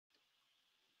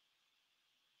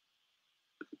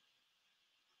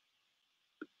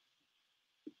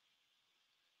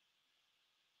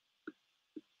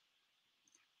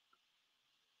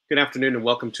Good afternoon and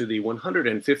welcome to the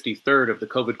 153rd of the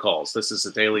COVID calls. This is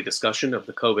a daily discussion of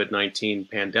the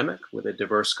COVID-19 pandemic with a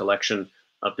diverse collection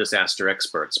of disaster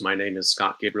experts. My name is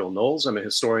Scott Gabriel Knowles. I'm a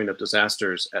historian of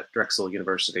disasters at Drexel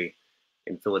University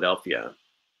in Philadelphia.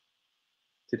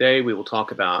 Today we will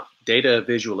talk about data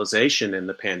visualization in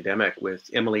the pandemic with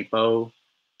Emily Bowe,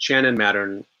 Shannon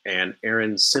Mattern, and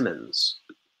Aaron Simmons.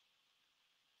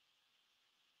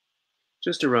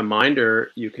 Just a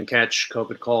reminder, you can catch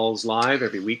COVID Calls live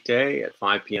every weekday at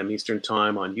 5 p.m. Eastern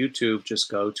Time on YouTube. Just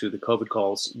go to the COVID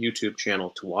Calls YouTube channel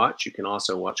to watch. You can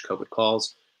also watch COVID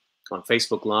Calls on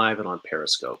Facebook Live and on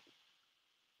Periscope.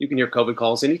 You can hear COVID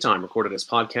Calls anytime, recorded as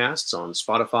podcasts on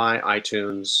Spotify,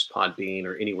 iTunes, Podbean,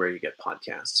 or anywhere you get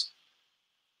podcasts.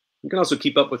 You can also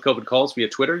keep up with COVID Calls via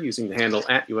Twitter using the handle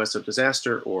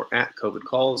 @USOFDisaster or @COVID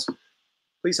Calls.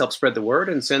 Please help spread the word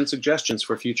and send suggestions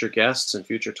for future guests and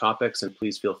future topics, and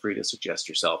please feel free to suggest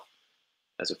yourself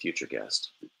as a future guest.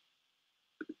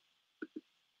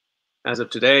 As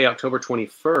of today, October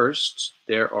 21st,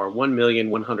 there are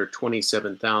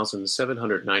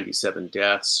 1,127,797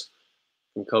 deaths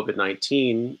from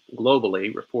COVID-19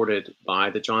 globally reported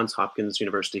by the Johns Hopkins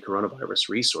University Coronavirus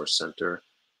Resource Center.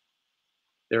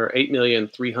 There are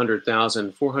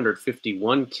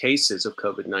 8,300,451 cases of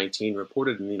COVID-19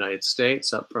 reported in the United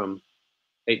States, up from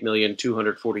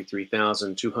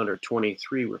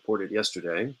 8,243,223 reported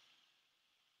yesterday.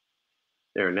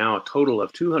 There are now a total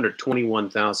of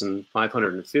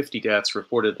 221,550 deaths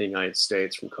reported in the United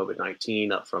States from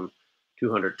COVID-19, up from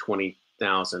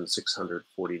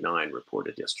 220,649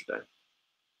 reported yesterday.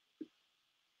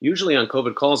 Usually on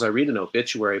COVID Calls, I read an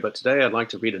obituary, but today I'd like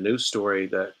to read a news story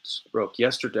that broke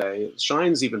yesterday. It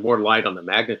shines even more light on the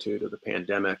magnitude of the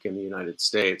pandemic in the United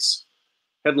States.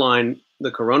 Headline: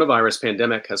 The coronavirus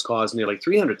pandemic has caused nearly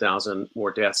 300,000 more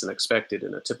deaths than expected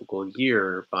in a typical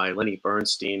year, by Lenny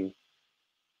Bernstein.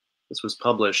 This was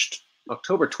published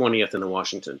October 20th in the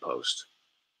Washington Post.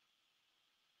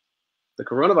 The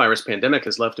coronavirus pandemic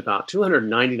has left about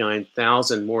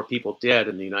 299,000 more people dead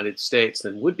in the United States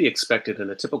than would be expected in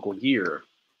a typical year,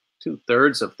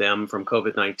 2/3 of them from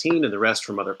COVID-19 and the rest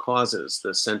from other causes,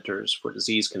 the Centers for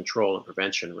Disease Control and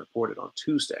Prevention reported on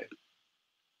Tuesday.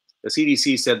 The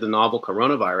CDC said the novel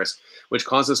coronavirus, which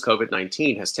causes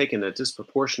COVID-19, has taken a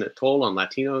disproportionate toll on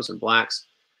Latinos and Blacks,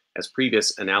 as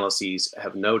previous analyses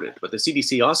have noted. But the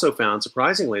CDC also found,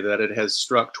 surprisingly, that it has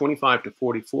struck 25 to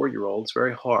 44-year-olds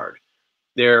very hard.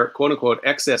 Their quote-unquote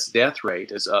excess death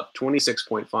rate is up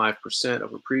 26.5%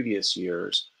 over previous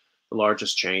years, the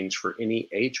largest change for any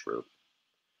age group.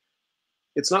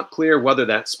 It's not clear whether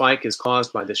that spike is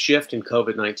caused by the shift in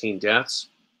COVID-19 deaths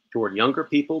toward younger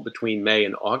people between May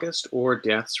and August, or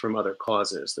deaths from other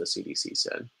causes, the CDC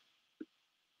said.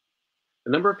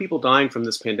 The number of people dying from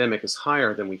this pandemic is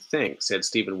higher than we think, said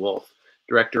Stephen Wolfe,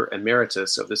 Director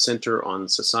Emeritus of the Center on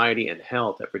Society and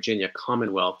Health at Virginia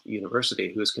Commonwealth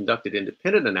University, who has conducted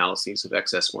independent analyses of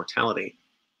excess mortality.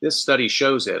 This study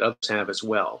shows it, others have as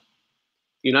well.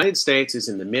 The United States is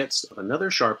in the midst of another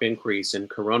sharp increase in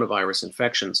coronavirus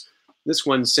infections, this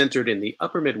one centered in the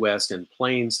upper Midwest and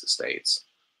Plains states.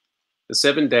 The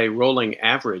 7-day rolling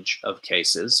average of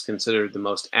cases, considered the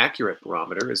most accurate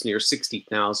barometer, is near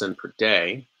 60,000 per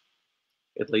day.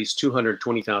 At least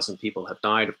 220,000 people have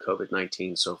died of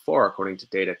COVID-19 so far, according to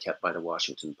data kept by the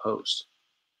Washington Post.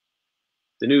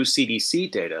 The new CDC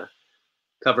data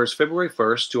covers February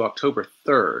 1st to October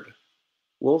 3rd.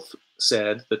 Wolfe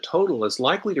said the total is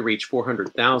likely to reach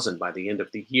 400,000 by the end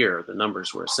of the year. The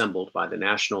numbers were assembled by the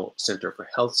National Center for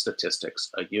Health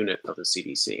Statistics, a unit of the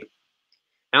CDC.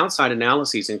 Outside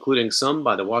analyses, including some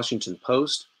by the Washington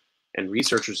Post and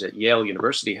researchers at Yale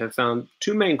University, have found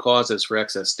two main causes for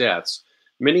excess deaths.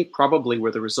 Many probably were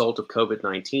the result of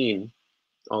COVID-19,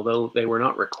 although they were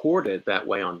not recorded that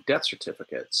way on death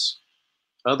certificates.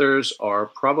 Others are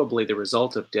probably the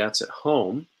result of deaths at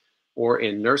home or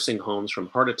in nursing homes from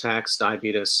heart attacks,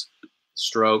 diabetes,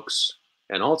 strokes,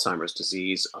 and Alzheimer's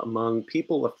disease among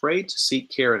people afraid to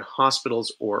seek care in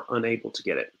hospitals or unable to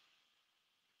get it.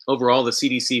 Overall, the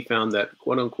CDC found that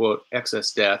quote-unquote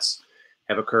excess deaths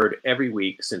have occurred every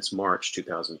week since March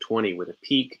 2020, with a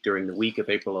peak during the week of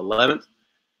April 11th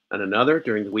and another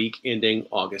during the week ending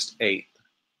August 8th.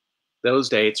 Those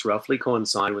dates roughly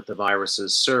coincide with the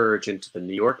virus's surge into the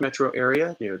New York metro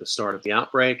area near the start of the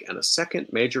outbreak, and a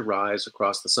second major rise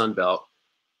across the Sun Belt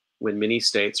when many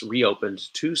states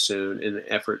reopened too soon in an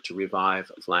effort to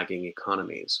revive flagging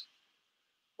economies.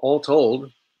 All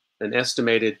told, an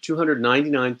estimated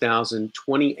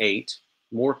 299,028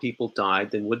 more people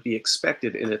died than would be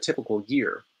expected in a typical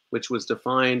year, which was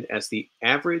defined as the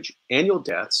average annual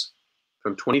deaths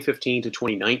from 2015 to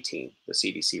 2019, the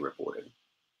CDC reported.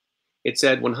 It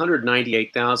said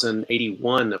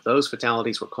 198,081 of those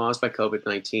fatalities were caused by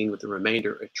COVID-19, with the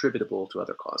remainder attributable to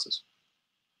other causes.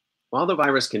 While the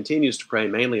virus continues to prey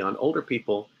mainly on older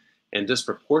people and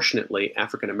disproportionately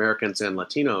African Americans and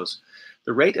Latinos,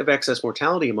 the rate of excess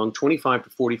mortality among 25 to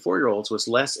 44-year-olds was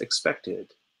less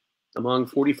expected. Among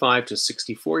 45 to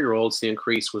 64-year-olds, the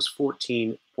increase was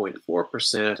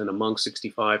 14.4%, and among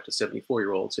 65 to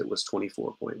 74-year-olds, it was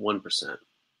 24.1%.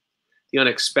 The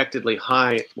unexpectedly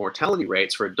high mortality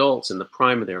rates for adults in the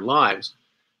prime of their lives,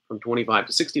 from 25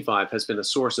 to 65, has been a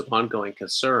source of ongoing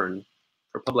concern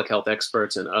for public health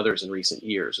experts and others in recent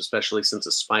years, especially since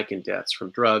a spike in deaths from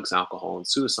drugs, alcohol, and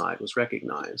suicide was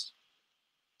recognized.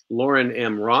 Lauren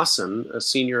M. Rawson, a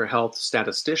senior health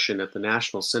statistician at the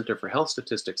National Center for Health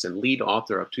Statistics and lead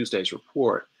author of Tuesday's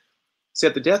report,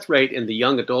 said the death rate in the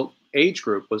young adult age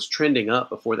group was trending up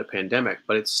before the pandemic,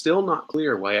 but it's still not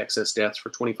clear why excess deaths for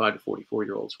 25 to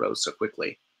 44-year-olds rose so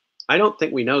quickly. I don't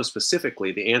think we know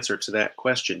specifically the answer to that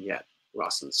question yet,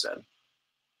 Rawson said.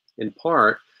 In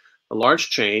part, the large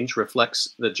change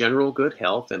reflects the general good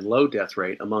health and low death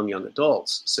rate among young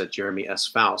adults, said Jeremy S.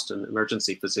 Faust, an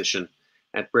emergency physician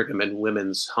at Brigham and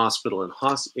Women's Hospital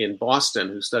in Boston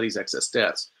who studies excess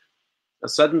deaths. A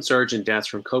sudden surge in deaths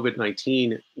from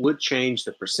COVID-19 would change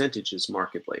the percentages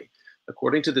markedly.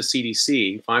 According to the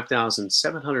CDC,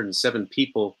 5,707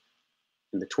 people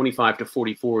in the 25 to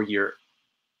 44-year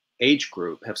age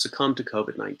group have succumbed to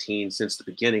COVID-19 since the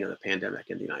beginning of the pandemic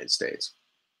in the United States.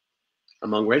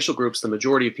 Among racial groups, the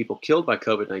majority of people killed by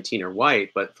COVID-19 are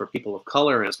white, but for people of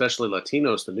color and especially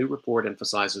Latinos, the new report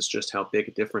emphasizes just how big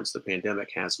a difference the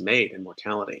pandemic has made in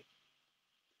mortality.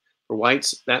 For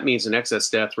whites, that means an excess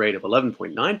death rate of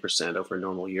 11.9% over a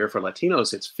normal year. For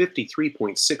Latinos, it's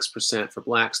 53.6%. For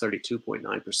Blacks,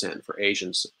 32.9%. For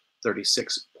Asians,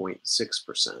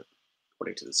 36.6%,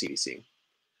 according to the CDC.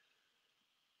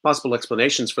 Possible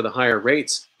explanations for the higher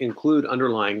rates include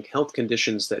underlying health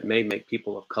conditions that may make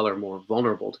people of color more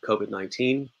vulnerable to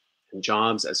COVID-19 and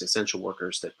jobs as essential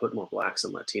workers that put more Blacks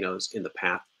and Latinos in the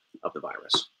path of the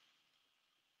virus.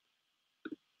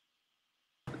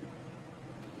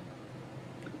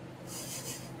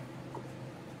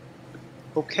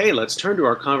 Okay, let's turn to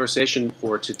our conversation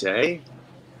for today.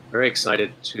 Very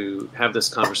excited to have this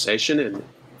conversation and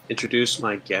introduce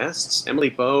my guests. Emily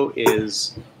Bowe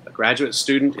is a graduate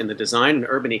student in the Design and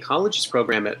Urban Ecologies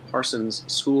program at Parsons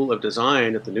School of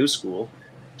Design at the New School.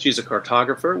 She's a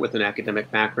cartographer with an academic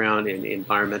background in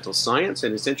environmental science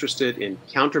and is interested in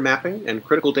countermapping and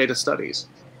critical data studies.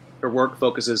 Her work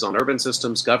focuses on urban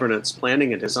systems, governance,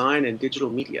 planning and design, and digital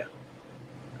media.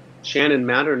 Shannon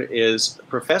Mattern is a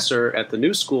professor at the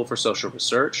New School for Social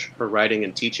Research. Her writing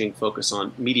and teaching focus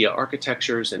on media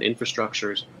architectures and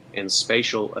infrastructures and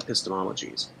spatial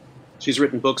epistemologies. She's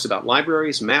written books about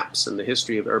libraries, maps, and the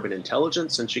history of urban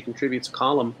intelligence, and she contributes a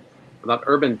column about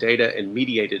urban data and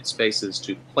mediated spaces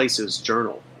to Places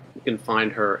Journal. You can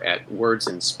find her at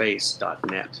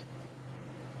wordsinspace.net.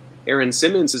 Erin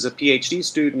Simmons is a PhD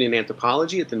student in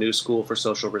anthropology at the New School for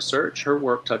Social Research. Her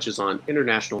work touches on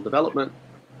international development,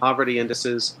 poverty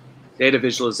indices, data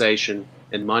visualization,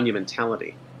 and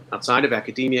monumentality. Outside of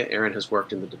academia, Erin has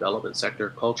worked in the development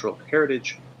sector, cultural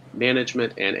heritage,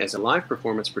 management, and as a live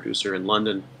performance producer in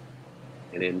London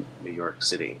and in New York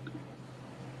City.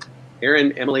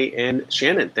 Erin, Emily, and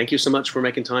Shannon, thank you so much for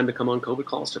making time to come on COVID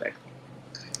Calls today.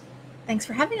 Thanks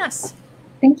for having us.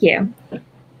 Thank you.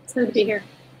 It's good to be here.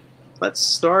 Let's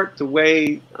start the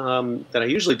way that I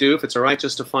usually do, if it's all right,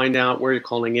 just to find out where you're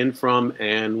calling in from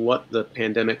and what the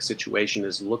pandemic situation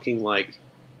is looking like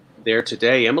there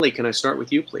today. Emily, can I start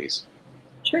with you, please?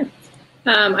 Sure.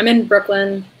 I'm in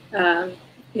Brooklyn,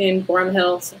 in Borum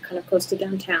Hill, so kind of close to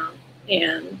downtown.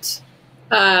 And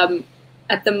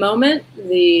at the moment,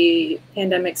 the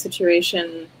pandemic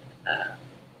situation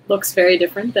looks very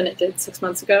different than it did 6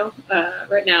 months ago.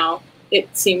 Right now,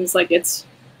 it seems like it's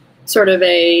sort of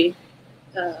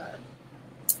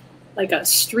like a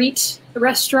street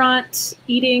restaurant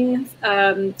eating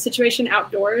situation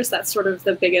outdoors. That's sort of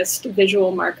the biggest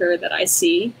visual marker that I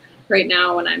see right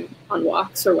now when I'm on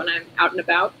walks or when I'm out and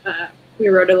about. We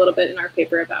wrote a little bit in our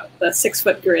paper about the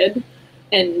 6-foot grid,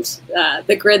 and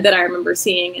the grid that I remember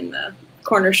seeing in the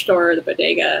corner store or the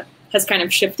bodega has kind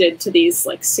of shifted to these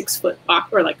like 6-foot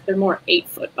box, or like they're more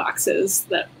 8-foot boxes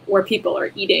where people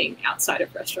are eating outside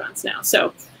of restaurants now.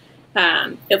 So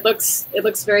it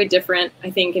looks very different. I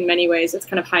think in many ways it's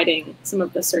kind of hiding some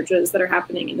of the surges that are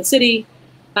happening in the city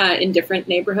in different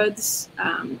neighborhoods.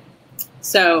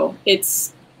 So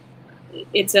it's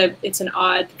an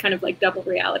odd kind of like double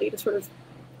reality to sort of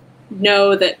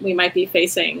know that we might be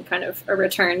facing kind of a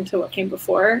return to what came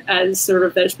before, as sort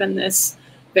of there's been this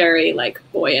very like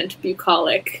buoyant,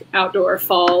 bucolic outdoor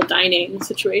fall dining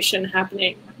situation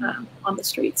happening on the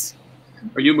streets.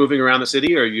 Are you moving around the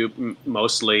city, or are you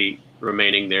mostly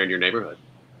remaining there in your neighborhood?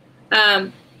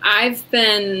 I've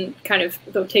been kind of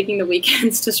taking the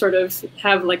weekends to sort of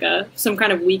have like some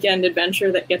kind of weekend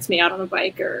adventure that gets me out on a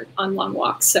bike or on long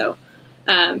walks. So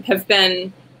have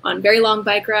been on very long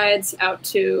bike rides out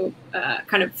to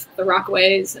kind of the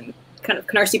Rockaways and kind of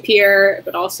Canarsie Pier,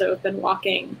 but also have been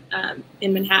walking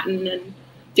in Manhattan and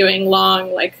doing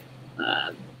long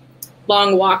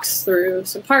walks through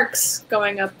some parks,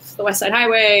 going up the West Side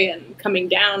Highway and coming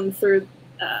down through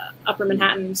Upper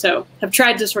Manhattan. So have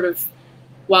tried to sort of,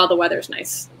 while the weather's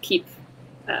nice, keep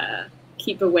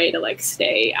a way to like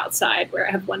stay outside, where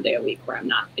I have one day a week where I'm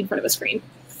not in front of a screen.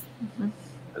 Mm-hmm.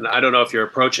 And I don't know if you're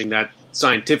approaching that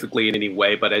scientifically in any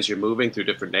way, but as you're moving through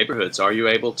different neighborhoods, are you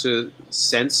able to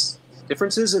sense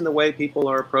differences in the way people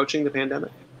are approaching the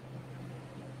pandemic?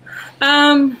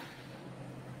 Kind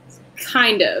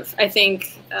of. I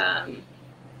think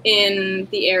in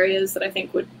the areas that I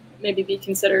think would maybe be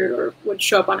considered or would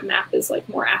show up on a map as like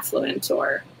more affluent,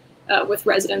 or with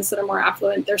residents that are more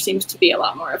affluent, there seems to be a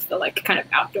lot more of the like kind of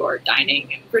outdoor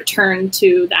dining and return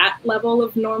to that level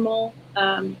of normal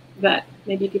that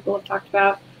maybe people have talked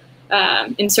about.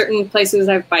 In certain places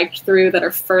I've biked through that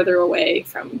are further away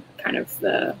from kind of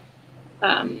the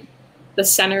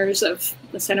center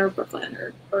of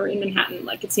Brooklyn or in Manhattan,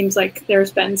 like it seems like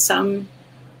there's been some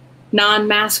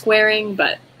non-mask wearing,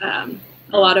 but a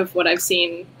lot of what I've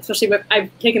seen, especially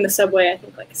I've taken the subway, I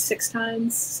think like 6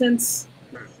 times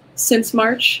since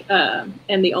March,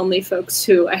 and the only folks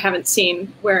who I haven't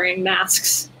seen wearing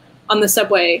masks on the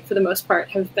subway for the most part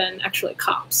have been actually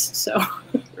cops. So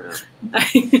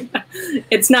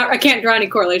I can't draw any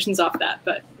correlations off that,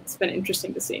 but it's been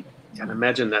interesting to see. Can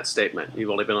imagine that statement. You've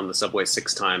only been on the subway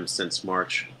 6 times since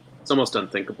March. It's almost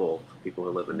unthinkable for people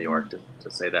who live in New York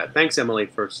to say that. Thanks, Emily,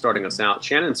 for starting us out.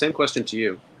 Shannon, same question to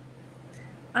you.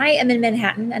 I am in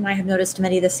Manhattan, and I have noticed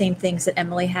many of the same things that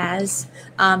Emily has,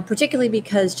 particularly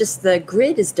because just the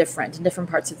grid is different in different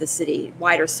parts of the city.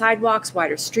 Wider sidewalks,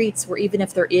 wider streets, where even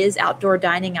if there is outdoor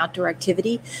dining, outdoor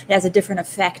activity, it has a different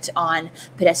effect on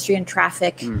pedestrian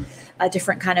traffic, a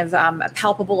different kind of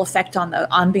palpable effect on the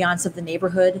ambiance of the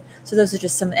neighborhood. So those are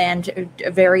just some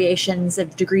variations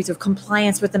of degrees of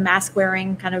compliance with the mask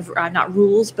wearing kind of not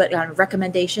rules, but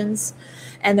recommendations.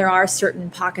 And there are certain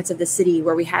pockets of the city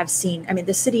where we have seen, I mean,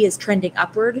 the city is trending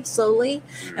upward slowly.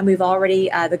 And we've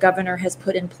already, the governor has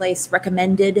put in place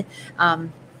recommended,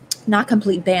 not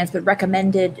complete bans, but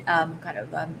recommended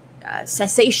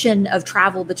cessation of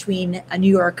travel between New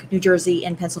York, New Jersey,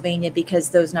 and Pennsylvania, because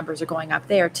those numbers are going up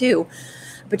there too.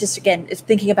 But just again, it's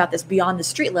thinking about this beyond the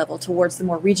street level towards the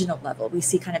more regional level. We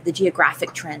see kind of the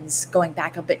geographic trends going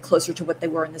back a bit closer to what they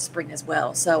were in the spring as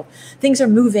well. So things are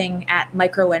moving at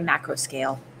micro and macro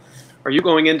scale. Are you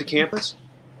going into campus?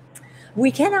 We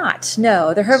cannot.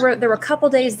 No, there were a couple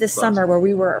days this summer where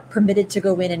we were permitted to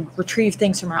go in and retrieve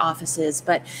things from our offices,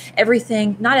 but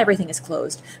not everything is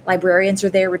closed. Librarians are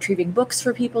there retrieving books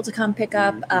for people to come pick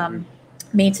up.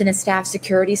 Maintenance staff,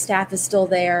 security staff is still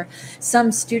there.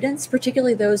 Some students,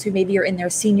 particularly those who maybe are in their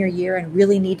senior year and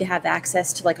really need to have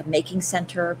access to like a making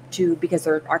center because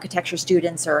they're architecture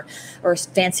students or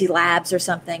fancy labs or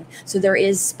something. So there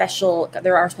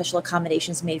are special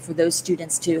accommodations made for those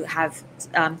students to have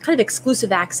kind of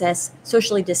exclusive access,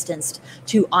 socially distanced,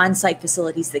 to on-site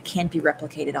facilities that can't be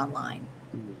replicated online.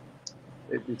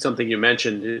 It's something you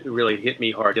mentioned, it really hit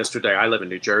me hard yesterday. I live in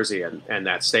New Jersey, and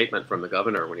that statement from the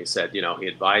governor when he said, he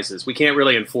advises, we can't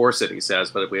really enforce it, he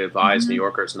says, but we advise New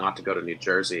Yorkers not to go to New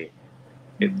Jersey.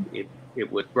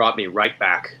 It brought me right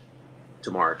back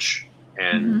to March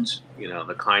and,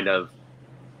 the kind of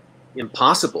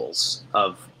impossibles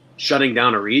of shutting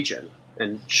down a region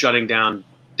and shutting down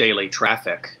daily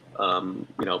traffic,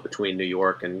 between New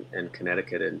York and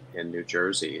Connecticut and New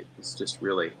Jersey. It's just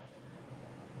really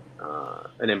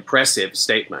an impressive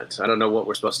statement. I don't know what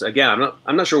we're supposed to, again,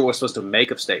 I'm not sure what we're supposed to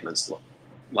make of statements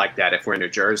like that if we're in New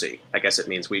Jersey. I guess it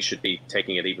means we should be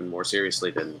taking it even more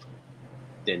seriously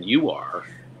than you are.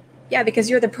 Yeah, because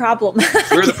you're the problem.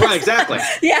 You're the problem, exactly.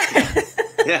 Yeah.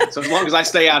 Yeah, so as long as I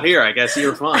stay out here, I guess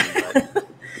you're fine. But,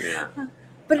 yeah.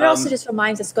 But it also just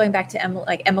reminds us, going back to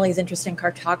Emily's interest in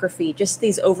cartography, just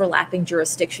these overlapping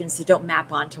jurisdictions that don't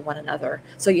map onto one another.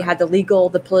 So you had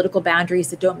the political boundaries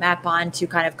that don't map on to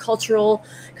kind of cultural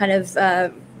kind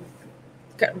of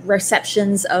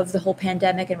receptions of the whole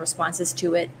pandemic and responses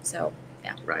to it. So,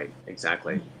 yeah. Right,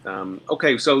 exactly.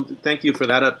 Okay, so thank you for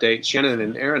that update. Shannon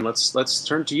and Aaron, let's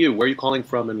turn to you. Where are you calling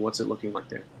from and what's it looking like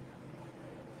there?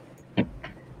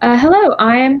 Hello,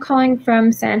 I am calling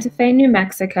from Santa Fe, New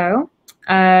Mexico.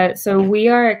 So we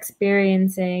are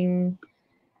experiencing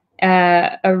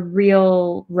a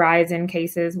real rise in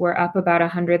cases. We're up about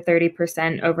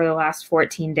 130% over the last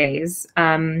 14 days.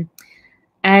 And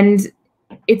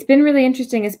it's been really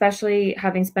interesting, especially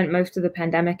having spent most of the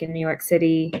pandemic in New York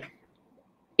City.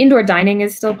 Indoor dining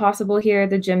is still possible here.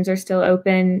 The gyms are still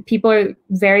open. People are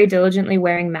very diligently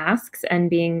wearing masks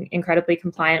and being incredibly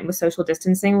compliant with social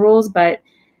distancing rules. But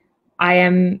I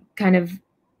am kind of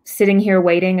sitting here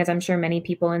waiting, as I'm sure many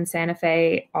people in Santa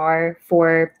Fe are,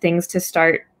 for things to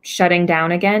start shutting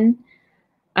down again.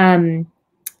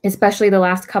 Especially the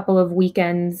last couple of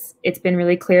weekends, it's been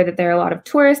really clear that there are a lot of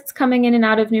tourists coming in and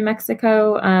out of New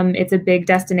Mexico. It's a big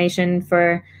destination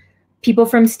for people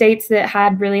from states that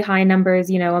had really high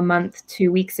numbers, a month,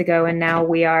 2 weeks ago, and now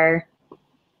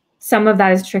some of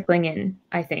that is trickling in,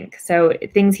 I think. So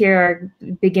things here are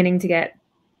beginning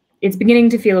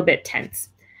to feel a bit tense.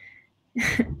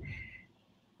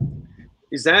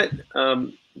 Is that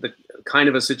the kind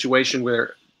of a situation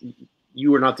where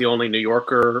you are not the only New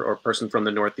Yorker or person from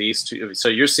the Northeast? So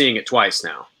you're seeing it twice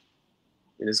now.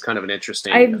 It is kind of an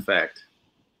interesting effect.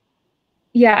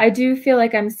 Yeah, I do feel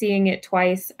like I'm seeing it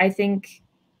twice. I think,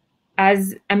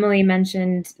 as Emily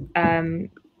mentioned,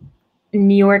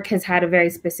 New York has had a very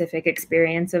specific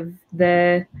experience of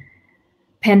the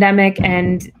pandemic,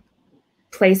 and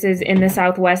places in the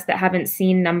Southwest that haven't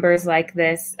seen numbers like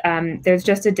this, there's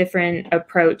just a different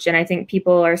approach. And I think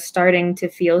people are starting to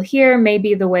feel here,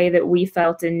 maybe the way that we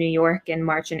felt in New York in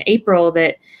March and April,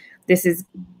 that this is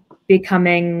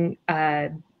becoming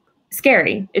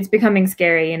scary. It's becoming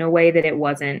scary in a way that it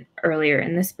wasn't earlier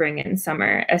in the spring and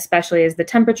summer, especially as the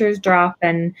temperatures drop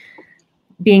and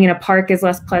being in a park is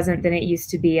less pleasant than it used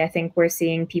to be. I think we're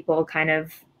seeing people kind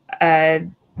of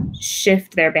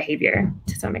shift their behavior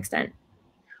to some extent.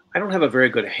 I don't have a very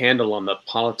good handle on the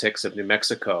politics of New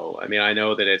Mexico. I mean, I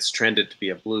know that it's trended to be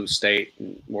a blue state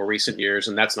in more recent years,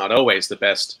 and that's not always the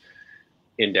best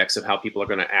index of how people are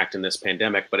going to act in this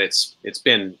pandemic, but it's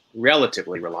been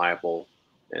relatively reliable.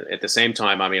 And at the same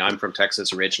time, I mean, I'm from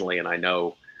Texas originally, and I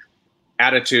know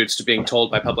attitudes to being told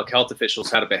by public health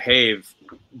officials how to behave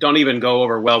don't even go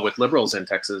over well with liberals in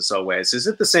Texas always. Is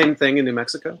it the same thing in New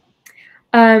Mexico?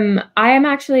 I am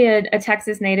actually a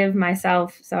Texas native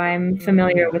myself, so I'm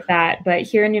familiar with that. But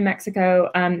here in New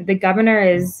Mexico, the governor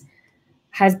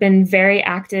has been very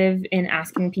active in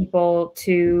asking people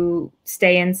to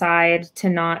stay inside, to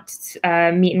not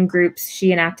meet in groups.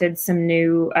 She enacted some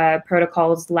new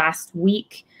protocols last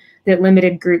week that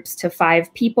limited groups to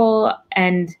 5 people.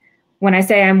 And when I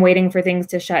say I'm waiting for things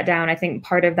to shut down, I think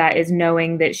part of that is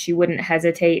knowing that she wouldn't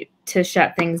hesitate to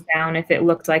shut things down if it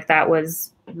looked like that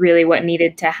was really what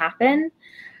needed to happen.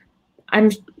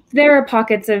 There are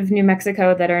pockets of New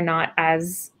Mexico that are not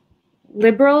as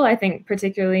liberal. I think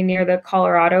particularly near the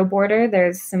Colorado border,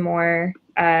 there's some more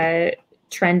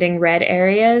trending red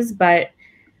areas, but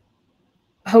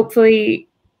hopefully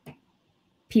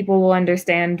people will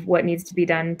understand what needs to be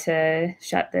done to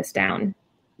shut this down.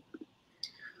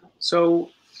 So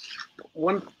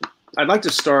I'd like to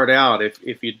start out,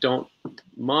 if you don't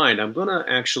mind, I'm going to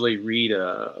actually read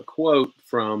a quote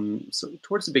from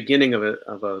towards the beginning of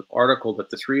an article that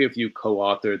the 3 of you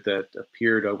co-authored that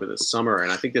appeared over the summer.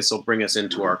 And I think this will bring us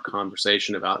into our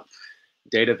conversation about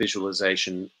data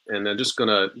visualization. And I'm just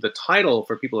the title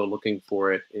for people who are looking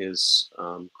for it is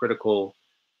Critical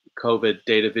COVID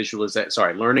Data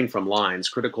Visualization, Learning from Lines,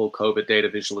 Critical COVID Data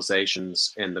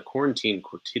Visualizations, and the Quarantine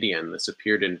Quotidian. This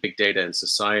appeared in Big Data and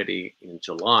Society in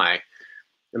July.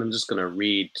 And I'm just going to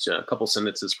read a couple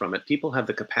sentences from it. People have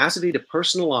the capacity to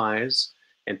personalize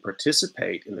and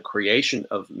participate in the creation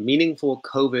of meaningful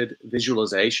COVID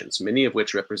visualizations, many of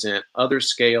which represent other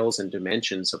scales and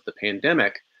dimensions of the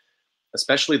pandemic,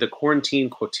 especially the Quarantine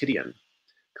Quotidian.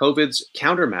 COVID's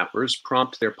countermappers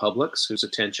prompt their publics, whose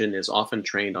attention is often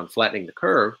trained on flattening the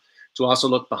curve, to also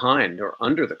look behind or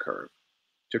under the curve,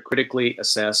 to critically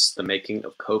assess the making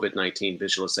of COVID-19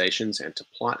 visualizations and to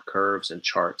plot curves and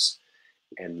charts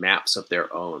and maps of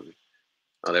their own.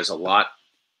 There's a lot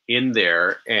in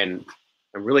there, and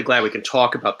I'm really glad we can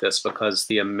talk about this because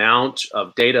the amount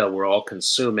of data we're all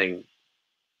consuming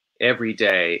every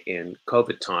day in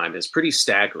COVID time is pretty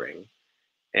staggering.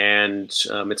 And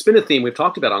it's been a theme we've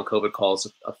talked about on COVID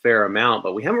calls a fair amount,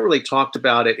 but we haven't really talked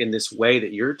about it in this way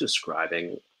that you're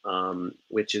describing,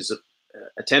 which is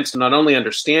attempts to not only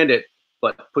understand it,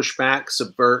 but push back,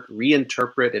 subvert,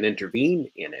 reinterpret, and intervene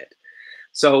in it.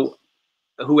 So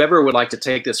whoever would like to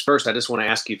take this first, I just want to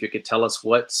ask you if you could tell us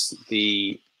what's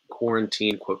the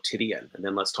Quarantine Quotidian, and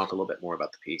then let's talk a little bit more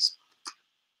about the piece.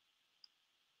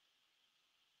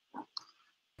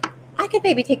 I could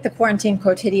maybe take the quarantine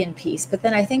quotidian piece, but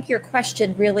then I think your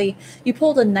question really, you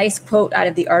pulled a nice quote out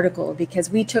of the article,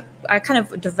 because I kind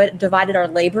of divided our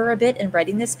labor a bit in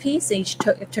writing this piece, and each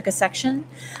took a section.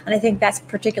 And I think that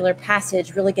particular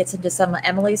passage really gets into some of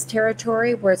Emily's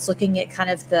territory, where it's looking at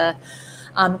kind of the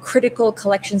critical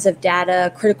collections of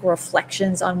data, critical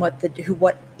reflections on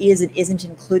what is and isn't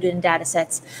included in data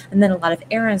sets, and then a lot of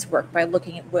Erin's work by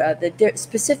looking at the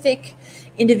specific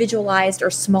individualized or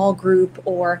small group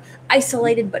or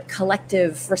isolated but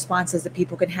collective responses that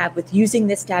people can have with using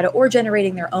this data or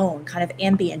generating their own kind of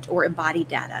ambient or embodied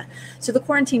data. So the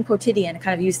quarantine quotidian,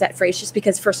 kind of use that phrase just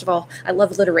because, first of all, I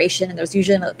love alliteration, and there's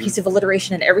usually a piece of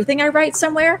alliteration in everything I write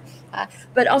somewhere.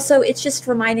 But also it's just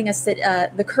reminding us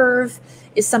that the curve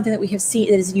is something that we have seen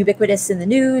that is ubiquitous in the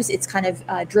news. It's kind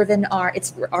of driven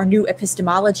our new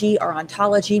epistemology, our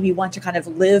ontology. We want to kind of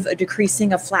live a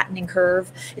decreasing, a flattening curve.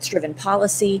 It's driven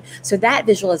policy. So that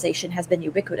visualization has been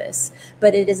ubiquitous,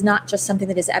 but it is not just something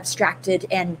that is abstracted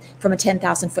and from a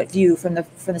 10,000-foot view from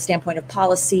the standpoint of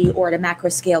policy or at a macro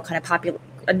scale, kind of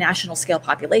a national scale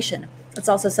population. It's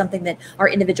also something that our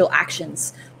individual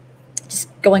actions, just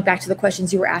going back to the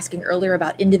questions you were asking earlier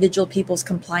about individual people's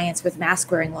compliance with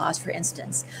mask wearing laws, for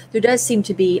instance, there does seem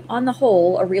to be, on the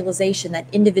whole, a realization that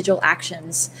individual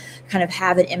actions kind of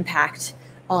have an impact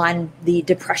on the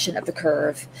depression of the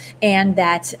curve, and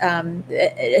that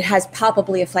it has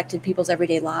palpably affected people's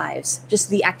everyday lives. Just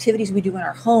the activities we do in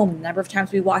our home, the number of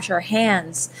times we wash our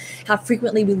hands, how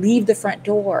frequently we leave the front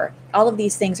door, all of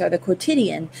these things are the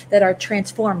quotidian that are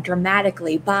transformed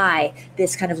dramatically by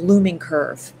this kind of looming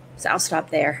curve. So I'll stop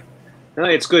there. No,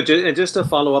 it's good. And just to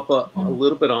follow up a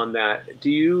little bit on that,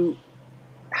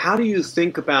 how do you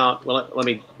think about, well, let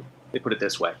me put it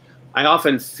this way. I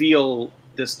often feel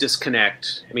this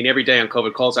disconnect. I mean, every day on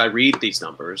COVID calls, I read these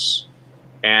numbers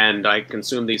and I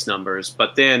consume these numbers,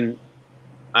 but then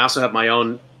I also have my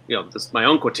own, my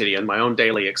own quotidian, my own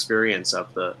daily experience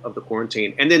of the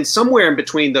quarantine. And then somewhere in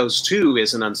between those two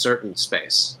is an uncertain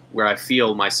space where I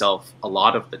feel myself a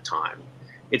lot of the time.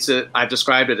 I've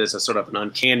described it as a sort of an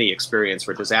uncanny experience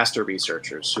for disaster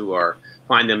researchers who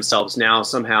find themselves now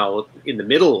somehow in the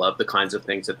middle of the kinds of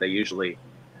things that they usually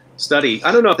study.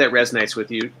 I don't know if that resonates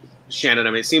with you, Shannon.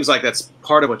 I mean, it seems like that's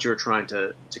part of what you're trying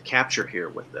to capture here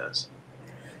with this.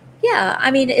 Yeah,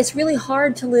 I mean, it's really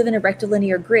hard to live in a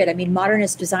rectilinear grid. I mean,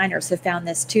 modernist designers have found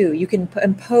this too. You can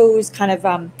impose kind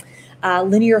of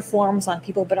linear forms on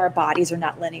people, but our bodies are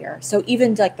not linear. So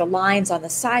even like the lines on the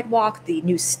sidewalk,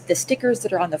 the stickers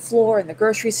that are on the floor in the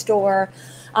grocery store,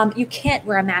 you can't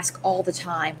wear a mask all the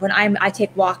time. When I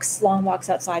take long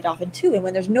walks outside often too, and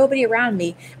when there's nobody around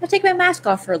me, I'll take my mask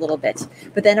off for a little bit.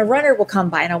 But then a runner will come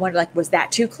by and I wonder, like, was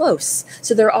that too close?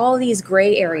 So there are all these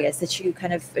gray areas that you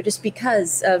kind of, just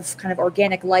because of kind of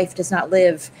organic life does not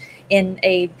live in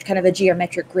a kind of a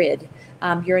geometric grid.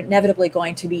 You're inevitably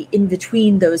going to be in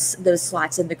between those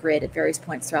slots in the grid at various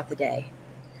points throughout the day,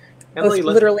 Emily,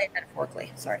 both literally and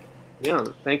metaphorically. Sorry. Yeah,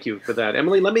 thank you for that,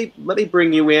 Emily. Let me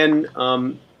bring you in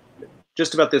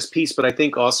just about this piece, but I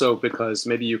think also because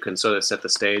maybe you can sort of set the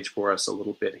stage for us a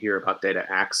little bit here about data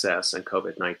access and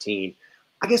COVID-19.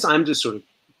 I guess I'm just sort of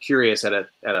curious at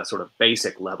a sort of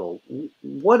basic level,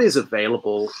 what is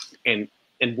available and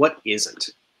what isn't?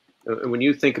 When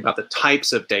you think about the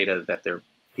types of data that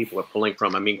people are pulling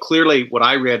from. I mean, clearly what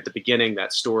I read at the beginning,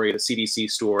 that story, the CDC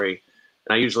story,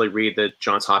 and I usually read the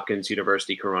Johns Hopkins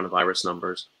University coronavirus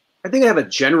numbers. I think I have a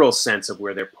general sense of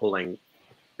where they're pulling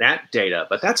that data,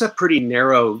 but that's a pretty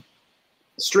narrow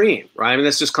stream, right? I mean,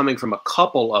 that's just coming from a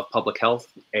couple of public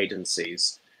health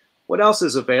agencies. What else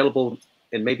is available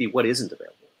and maybe what isn't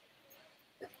available?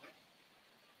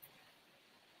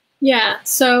 Yeah,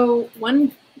 so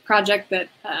one project that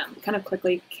kind of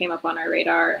quickly came up on our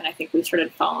radar, and I think we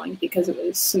started following because it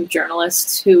was some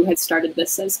journalists who had started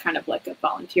this as kind of like a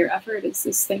volunteer effort, is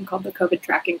this thing called the COVID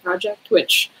tracking project,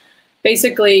 which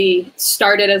basically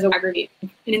started as a aggregate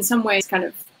and in some ways kind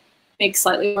of makes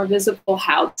slightly more visible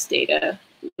how this data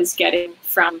is getting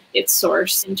from its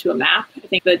source into a map. I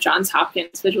think the Johns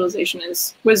Hopkins visualization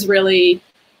was really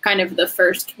kind of the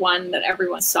first one that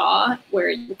everyone saw, where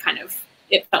you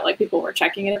it felt like people were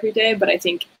checking it every day. But I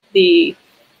think the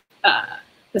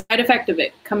side effect of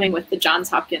it coming with the Johns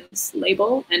Hopkins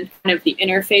label and kind of the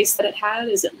interface that it had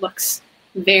is it looks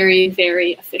very,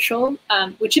 very official,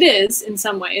 which it is in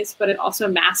some ways, but it also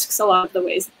masks a lot of the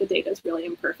ways that the data is really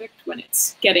imperfect when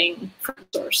it's getting from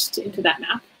source into that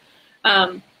map.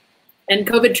 And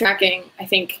COVID tracking, I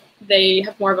think they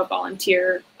have more of a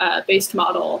volunteer-based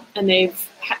model, and they've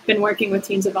been working with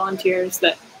teams of volunteers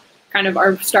that kind of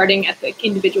are starting at the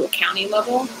individual county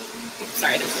level.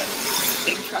 Sorry, there's a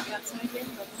big truck outside here.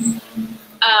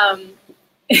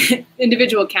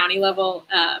 individual county level,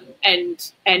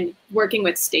 and working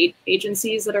with state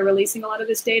agencies that are releasing a lot of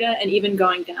this data, and even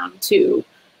going down to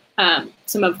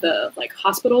some of the like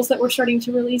hospitals that were starting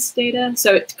to release data.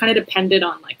 So it kind of depended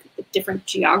on like the different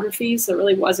geographies. There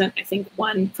really wasn't, I think,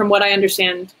 one, from what I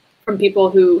understand from people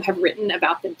who have written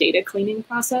about the data cleaning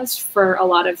process for a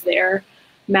lot of their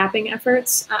mapping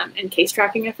efforts and case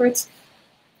tracking efforts,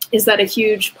 is that a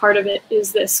huge part of it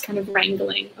is this kind of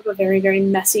wrangling of a very, very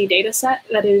messy data set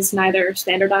that is neither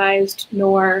standardized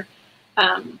nor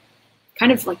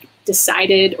kind of like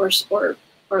decided or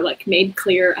like made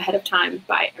clear ahead of time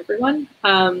by everyone.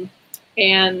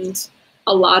 And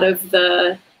a lot of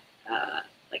the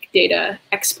like data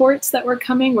exports that were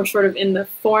coming were sort of in the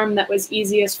form that was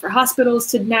easiest for hospitals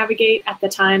to navigate at the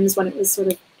times when it was sort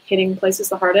of hitting places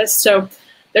the hardest. So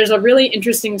there's a really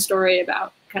interesting story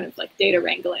about kind of like data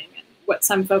wrangling and what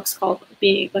some folks call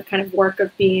being the kind of work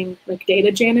of being like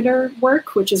data janitor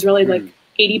work, which is really like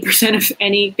 80% of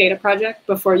any data project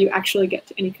before you actually get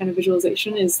to any kind of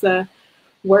visualization, is the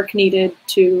work needed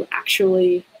to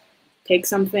actually take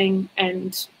something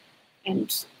and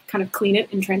kind of clean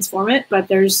it and transform it. But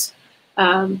there's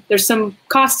some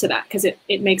cost to that, because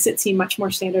it makes it seem much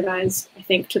more standardized, I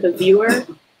think, to the viewer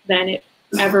than it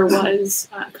ever was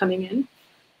coming in.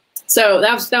 So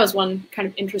that was one kind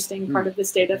of interesting part of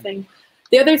this data thing.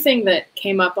 The other thing that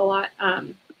came up a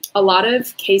lot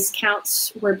of case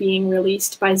counts were being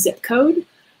released by zip code,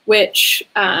 which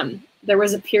there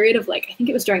was a period of like, I think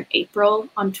it was during April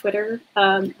on Twitter,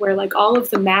 where like all of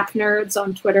the map nerds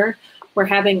on Twitter were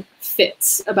having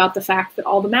fits about the fact that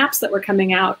all the maps that were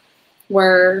coming out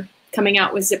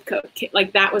with zip code.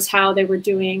 Like that was how they were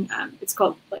doing, it's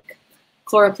called like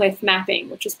chloropleth mapping,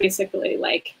 which is basically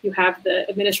like you have the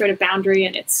administrative boundary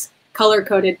and it's color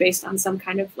coded based on some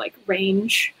kind of like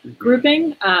range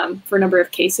grouping for a number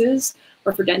of cases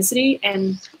or for density.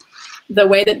 And the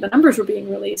way that the numbers were being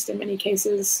released in many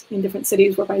cases in different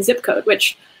cities were by zip code,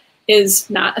 which is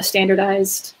not a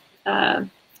standardized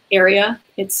area.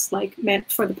 It's like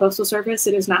meant for the Postal Service.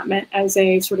 It is not meant as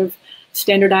a sort of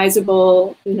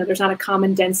standardizable, there's not a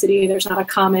common density. There's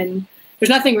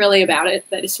nothing really about it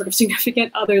that is sort of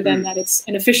significant other than that it's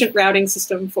an efficient routing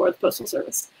system for the Postal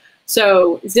Service.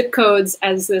 So zip codes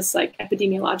as this like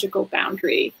epidemiological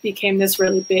boundary became this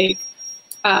really big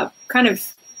kind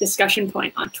of discussion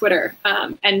point on Twitter.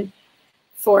 And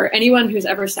for anyone who's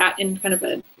ever sat in kind of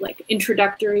a like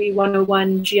introductory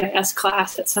 101 GIS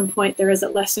class, at some point there is a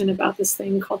lesson about this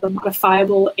thing called the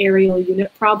modifiable aerial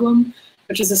unit problem,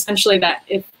 which is essentially that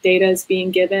if data is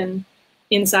being given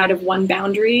inside of one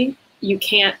boundary, you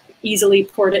can't easily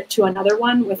port it to another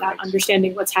one without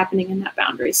understanding what's happening in that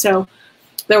boundary. So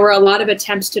there were a lot of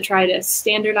attempts to try to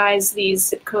standardize these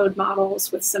zip code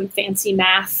models with some fancy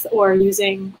math, or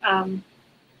using,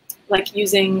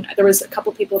 there was a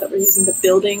couple people that were using the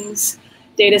buildings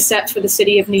data set for the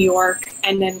city of New York,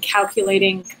 and then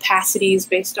calculating capacities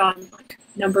based on like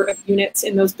number of units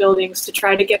in those buildings to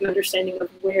try to get an understanding of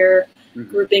where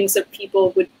groupings of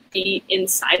people would be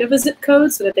inside of a zip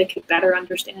code, so that they could better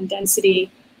understand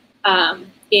density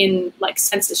in like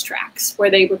census tracts, where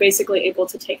they were basically able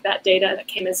to take that data that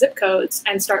came as zip codes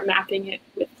and start mapping it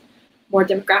with more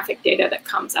demographic data that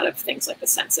comes out of things like the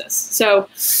census. So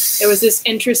it was this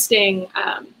interesting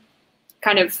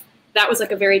that was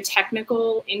like a very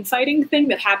technical infighting thing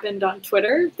that happened on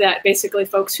Twitter, that basically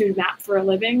folks who map for a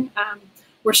living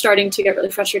were starting to get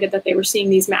really frustrated that they were seeing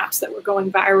these maps that were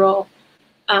going viral,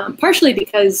 partially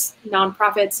because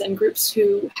nonprofits and groups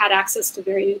who had access to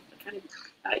very kind of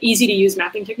easy to use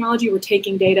mapping technology were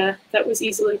taking data that was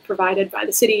easily provided by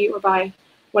the city or by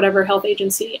whatever health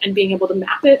agency and being able to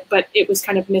map it, but it was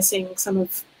kind of missing some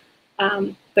of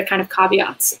the kind of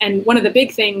caveats. And one of the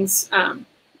big things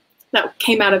that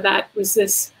came out of that was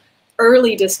this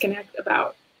early disconnect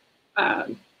about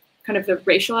kind of the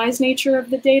racialized nature of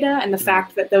the data, and the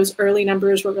fact that those early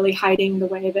numbers were really hiding the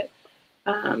way that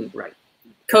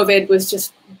COVID was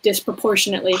just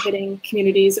disproportionately hitting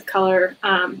communities of color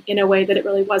in a way that it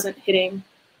really wasn't hitting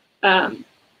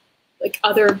like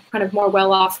other kind of more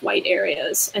well-off white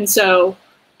areas. And so,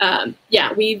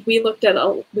 we looked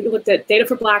at data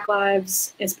for Black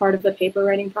lives as part of the paper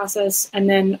writing process, and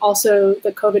then also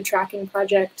the COVID tracking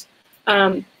project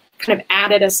kind of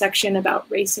added a section about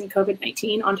race and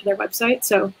COVID-19 onto their website.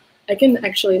 So I can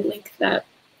actually link that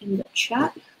in the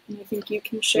chat. And I think you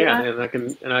can share that.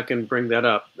 and I can bring that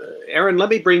up. Erin, let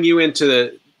me bring you into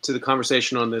the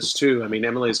conversation on this too. I mean,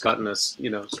 Emily's gotten us,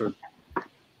 sort of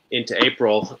into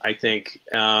April, I think,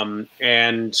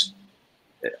 and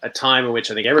a time in which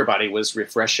I think everybody was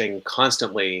refreshing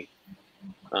constantly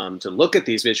to look at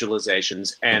these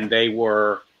visualizations, and they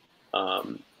were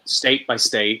state by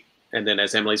state, and then,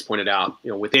 as Emily's pointed out,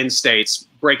 within states,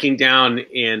 breaking down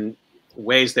in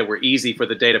ways that were easy for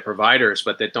the data providers,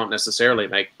 but that don't necessarily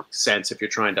make sense if you're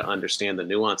trying to understand the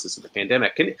nuances of the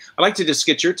pandemic. I'd like to just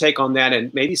get your take on that,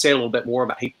 and maybe say a little bit more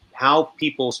about how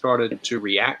people started to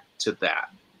react to that.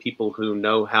 People who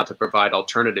know how to provide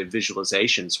alternative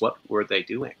visualizations, what were they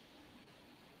doing?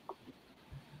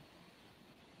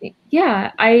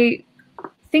 Yeah, I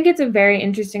think it's a very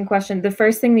interesting question. The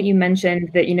first thing that you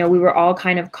mentioned, that, we were all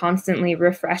kind of constantly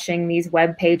refreshing these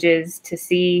web pages to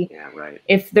see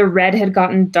if the red had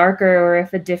gotten darker or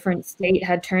if a different state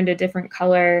had turned a different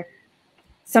color.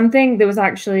 Something that was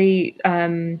actually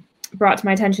brought to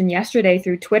my attention yesterday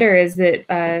through Twitter is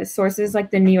that sources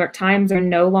like the New York Times are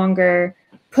no longer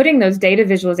putting those data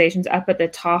visualizations up at the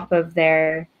top of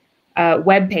their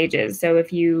web pages. So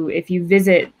if you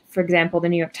visit, for example, the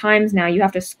New York Times now, you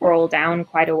have to scroll down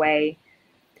quite a way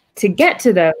to get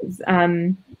to those,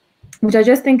 which I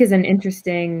just think is an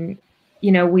interesting,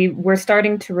 we're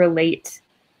starting to relate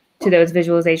to those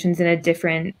visualizations in a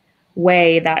different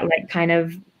way. That kind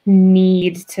of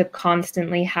need to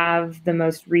constantly have the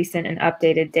most recent and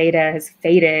updated data has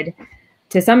faded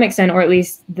to some extent, or at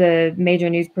least the major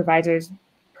news providers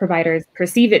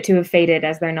perceive it to have faded,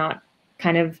 as they're not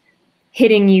kind of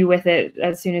hitting you with it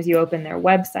as soon as you open their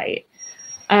website.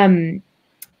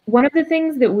 One of the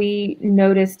things that we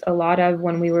noticed a lot of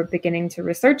when we were beginning to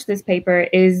research this paper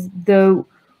is the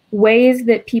ways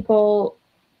that people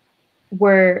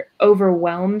were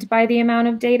overwhelmed by the amount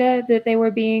of data that they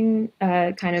were being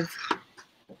kind of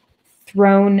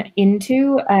thrown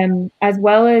into, as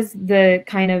well as the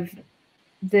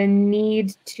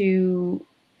need to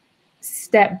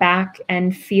step back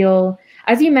and feel,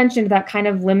 as you mentioned, that kind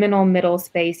of liminal middle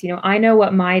space. I know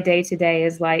what my day-to-day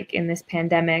is like in this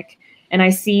pandemic, and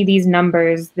I see these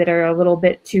numbers that are a little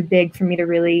bit too big for me to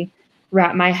really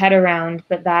wrap my head around,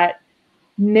 but that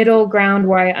middle ground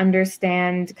where I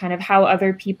understand kind of how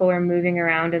other people are moving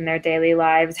around in their daily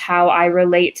lives, how I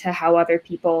relate to how other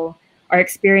people are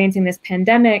experiencing this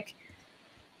pandemic,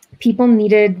 people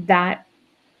needed that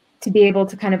to be able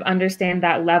to kind of understand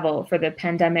that level for the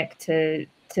pandemic to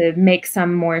make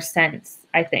some more sense,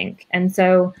 I think. And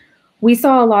so we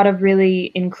saw a lot of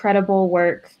really incredible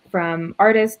work from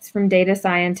artists, from data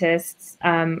scientists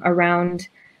around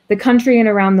the country and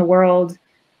around the world,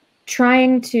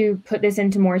 trying to put this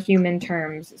into more human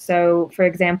terms. So, for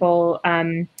example,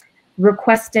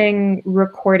 requesting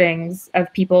recordings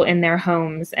of people in their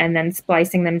homes and then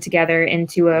splicing them together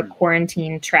into a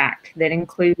quarantine track that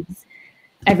includes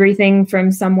everything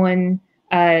from someone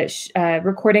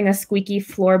recording a squeaky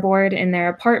floorboard in their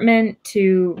apartment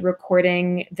to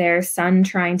recording their son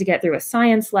trying to get through a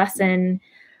science lesson,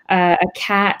 a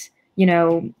cat,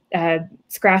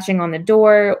 scratching on the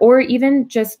door, or even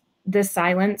just the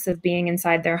silence of being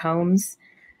inside their homes.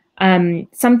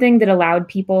 Something that allowed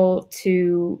people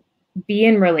to be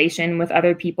in relation with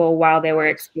other people while they were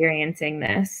experiencing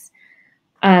this.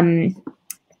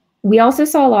 We also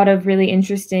saw a lot of really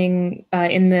interesting,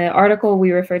 in the article,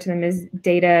 we refer to them as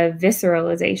data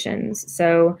visceralizations.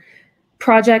 So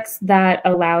projects that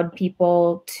allowed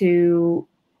people to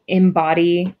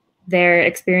embody their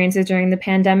experiences during the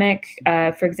pandemic.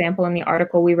 For example, in the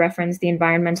article, we referenced the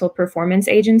Environmental Performance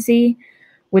Agency,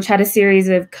 which had a series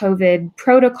of COVID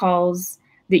protocols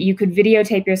that you could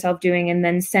videotape yourself doing and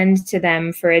then send to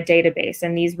them for a database.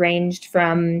 And these ranged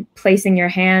from placing your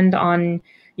hand on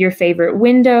your favorite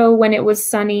window when it was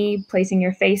sunny, placing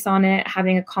your face on it,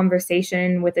 having a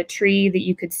conversation with a tree that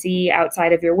you could see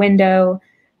outside of your window,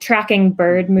 tracking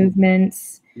bird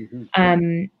movements.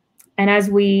 And as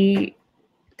we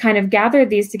kind of gathered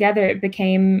these together, it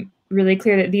became really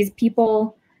clear that these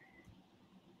people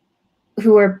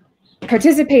who are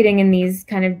participating in these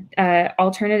kind of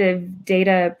alternative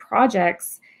data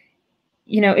projects,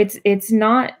 it's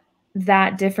not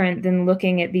that different than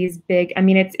looking at these big,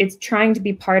 it's trying to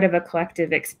be part of a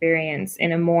collective experience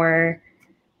in a more,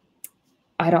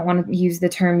 I don't want to use the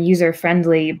term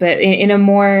user-friendly, but in a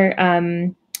more,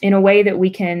 in a way that we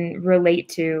can relate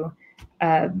to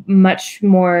much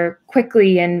more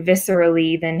quickly and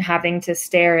viscerally than having to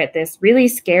stare at this really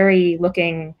scary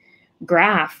looking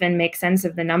graph and make sense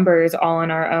of the numbers all on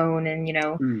our own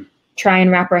and, try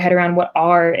and wrap our head around what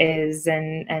R is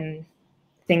and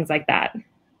things like that.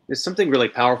 There's something really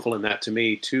powerful in that to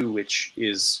me too, which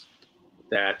is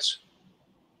that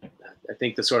I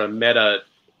think the sort of meta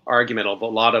argument of a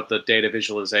lot of the data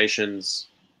visualizations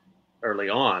early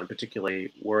on,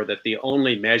 particularly, were that the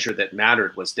only measure that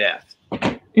mattered was death.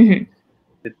 The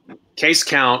case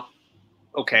count,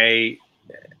 okay,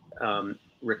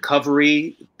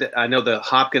 recovery. I know the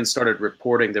Hopkins started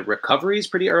reporting the recoveries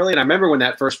pretty early. And I remember when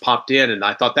that first popped in, and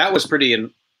I thought that was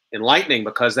pretty enlightening,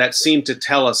 because that seemed to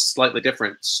tell a slightly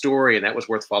different story, and that was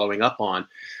worth following up on.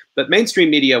 But mainstream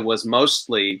media was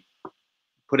mostly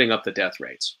putting up the death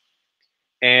rates.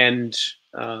 And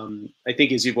I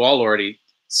think, as you've all already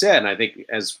said, and I think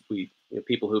as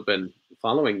people who've been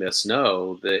following this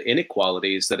know, the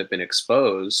inequalities that have been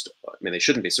exposed, I mean, they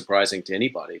shouldn't be surprising to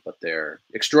anybody, but they're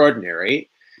extraordinary.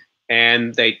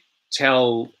 And they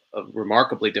tell a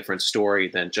remarkably different story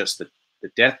than just the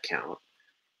death count.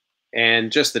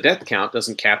 And just the death count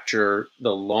doesn't capture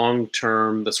the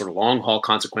long-term, the sort of long-haul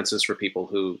consequences for people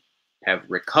who have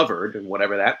recovered, and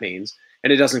whatever that means.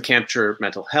 And it doesn't capture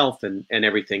mental health and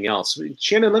everything else.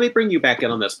 Shannon, let me bring you back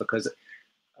in on this, because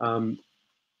I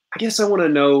guess I want to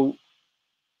know,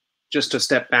 just to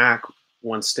step back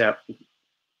one step.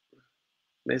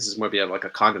 This is more of like a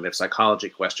cognitive psychology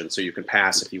question, so you can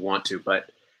pass if you want to. But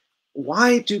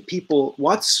why do people?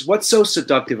 What's so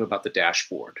seductive about the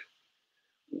dashboard?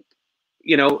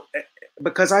 You know,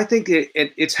 because I think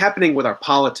it's happening with our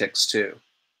politics too.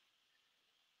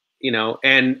 You know,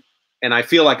 and I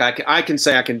feel like I can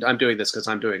say I'm doing this because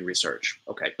I'm doing research.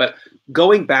 Okay, but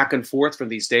going back and forth from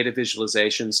these data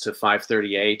visualizations to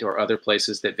 538 or other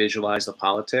places that visualize the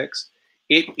politics,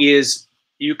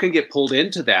 you can get pulled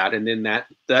into that, and then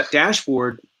that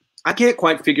dashboard, I can't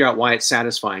quite figure out why it's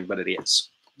satisfying, but it is.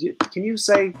 Can you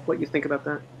say what you think about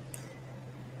that?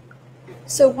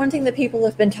 So one thing that people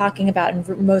have been talking about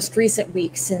in most recent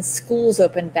weeks since schools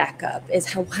opened back up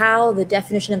is how the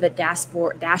definition of a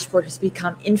dashboard has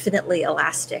become infinitely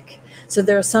elastic. So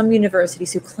there are some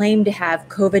universities who claim to have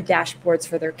COVID dashboards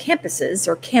for their campuses,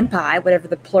 or campi, whatever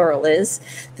the plural is,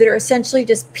 that are essentially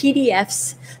just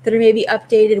PDFs that are maybe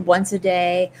updated once a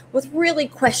day with really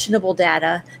questionable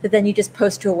data that then you just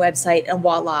post to a website and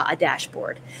voila, a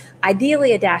dashboard.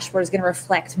 Ideally, a dashboard is going to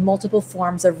reflect multiple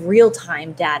forms of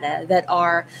real-time data that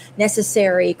are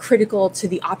necessary, critical to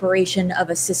the operation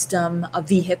of a system, a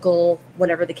vehicle,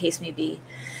 whatever the case may be.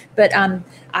 But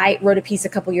I wrote a piece a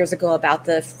couple years ago about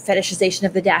the fetishization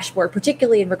of the dashboard,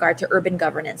 particularly in regard to urban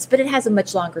governance. But it has a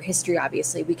much longer history,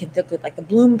 obviously. We can think with like the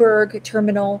Bloomberg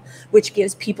terminal, which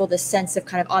gives people this sense of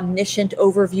kind of omniscient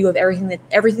overview of everything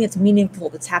that's meaningful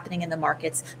that's happening in the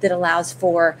markets, that allows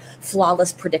for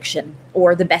flawless prediction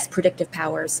or the best predictive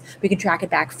powers. We can track it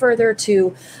back further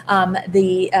to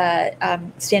the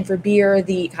Stanford Beer,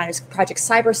 the kind of Project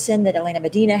CyberSyn that Elena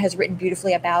Medina has written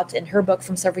beautifully about in her book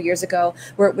from several years ago,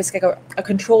 where it was like a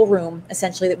control room,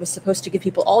 essentially, that was supposed to give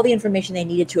people all the information they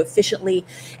needed to efficiently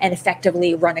and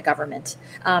effectively run a government.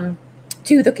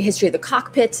 To the history of the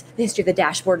cockpit, the history of the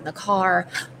dashboard in the car,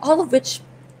 all of which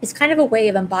is kind of a way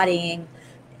of embodying,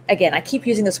 again, I keep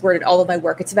using this word in all of my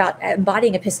work, it's about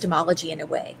embodying epistemology in a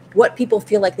way. What people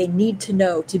feel like they need to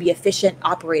know to be efficient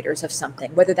operators of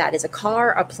something, whether that is a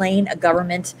car, a plane, a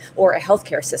government, or a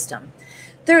healthcare system.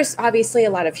 There's obviously a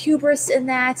lot of hubris in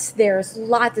that. There's a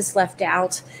lot that's left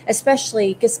out,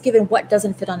 especially just given what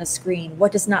doesn't fit on a screen,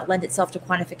 what does not lend itself to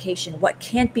quantification, what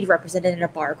can't be represented in a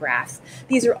bar graph.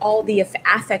 These are all the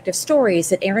affective stories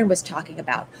that Aaron was talking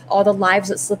about, all the lives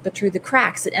that slip through the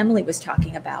cracks that Emily was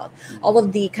talking about, all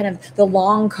of the kind of the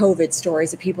long COVID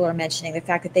stories that people are mentioning, the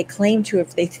fact that they claim to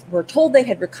have, they were told they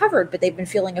had recovered, but they've been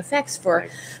feeling effects for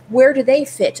where do they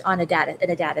fit on in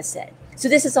a data set. So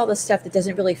this is all the stuff that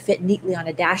doesn't really fit neatly on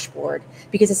a dashboard,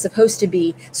 because it's supposed to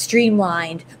be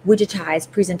streamlined, widgetized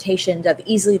presentations of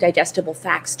easily digestible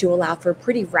facts to allow for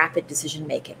pretty rapid decision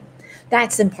making.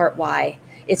 That's in part why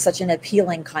it's such an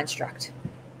appealing construct.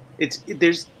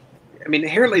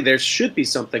 Inherently there should be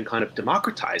something kind of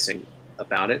democratizing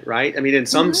about it, right? I mean, in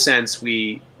some sense,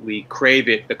 we crave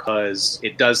it because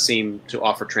it does seem to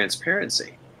offer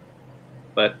transparency.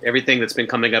 But everything that's been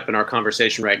coming up in our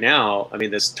conversation right now, I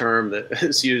mean, this term that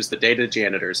is used, the data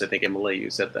janitors, I think, Emily, you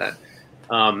said that.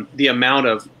 The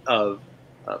amount of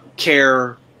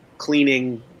care,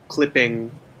 cleaning,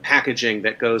 clipping, packaging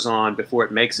that goes on before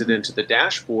it makes it into the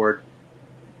dashboard,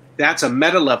 that's a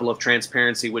meta level of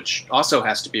transparency, which also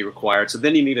has to be required. So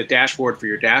then you need a dashboard for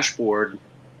your dashboard.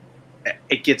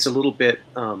 It gets a little bit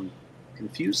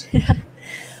confusing.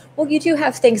 Well, you do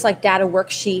have things like data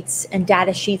worksheets and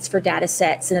data sheets for data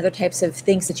sets and other types of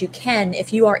things that you can,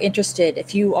 if you are interested,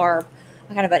 if you are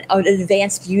kind of an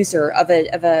advanced user of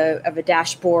a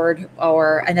dashboard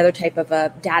or another type of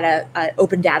a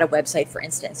open data website, for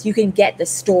instance, you can get the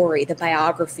story, the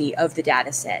biography of the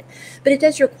data set. But it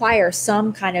does require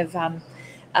some kind of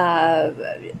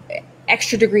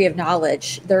extra degree of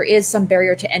knowledge, there is some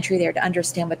barrier to entry there to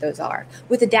understand what those are.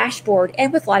 With a dashboard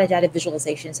and with a lot of data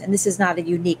visualizations, and this is not a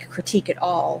unique critique at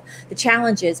all, the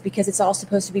challenge is because it's all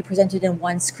supposed to be presented in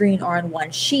one screen or on one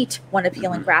sheet, one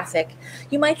appealing graphic,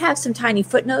 you might have some tiny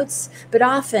footnotes, but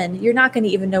often you're not going to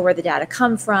even know where the data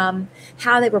come from,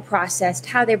 how they were processed,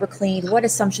 how they were cleaned, what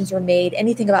assumptions were made,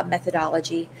 anything about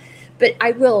methodology. But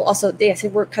I will also, yes,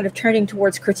 we're kind of turning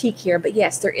towards critique here, but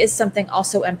yes, there is something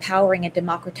also empowering and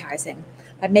democratizing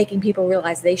by making people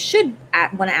realize they should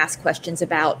want to ask questions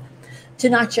about, to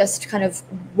not just kind of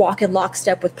walk in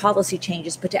lockstep with policy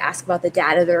changes, but to ask about the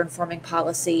data they're informing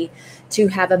policy, to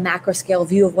have a macro scale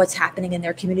view of what's happening in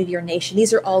their community or nation.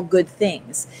 These are all good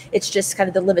things. It's just kind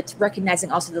of the limit,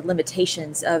 recognizing also the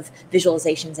limitations of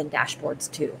visualizations and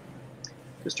dashboards too.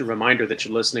 Just a reminder that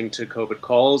you're listening to COVID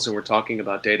Calls, and we're talking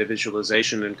about data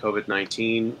visualization and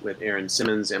COVID-19 with Erin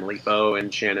Simmons, Emily Bowe,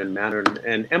 and Shannon Mattern.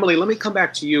 And Emily, let me come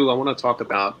back to you. I want to talk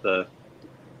about the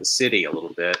city a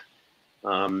little bit.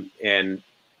 And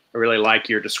I really like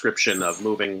your description of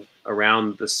moving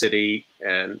around the city.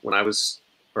 And when I was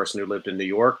a person who lived in New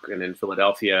York and in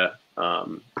Philadelphia,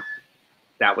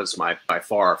 that was my by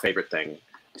far favorite thing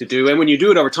to do. And when you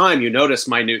do it over time, you notice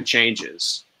minute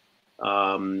changes.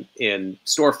 In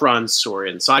storefronts or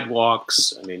in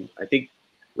sidewalks. I mean, I think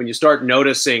when you start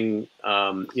noticing,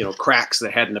 you know, cracks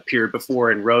that hadn't appeared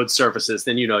before in road surfaces,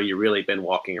 then you know you've really been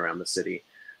walking around the city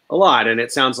a lot. And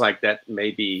it sounds like that may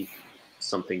be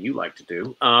something you like to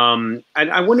do. And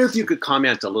I wonder if you could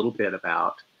comment a little bit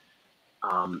about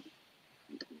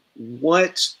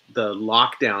what the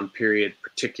lockdown period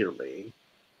particularly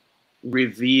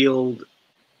revealed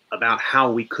about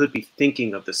how we could be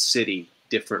thinking of the city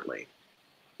differently.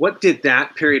 What did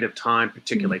that period of time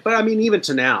particularly, but I mean, even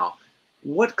to now,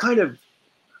 what kind of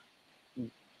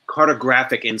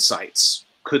cartographic insights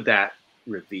could that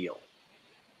reveal?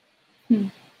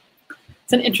 It's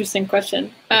an interesting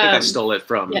question. I think I stole it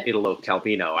from Italo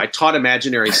Calvino. I taught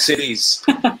Imaginary Cities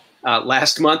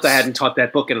last month. I hadn't taught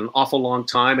that book in an awful long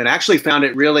time, and actually found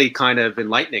it really kind of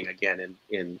enlightening again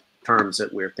in terms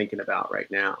that we're thinking about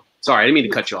right now. Sorry, I didn't mean to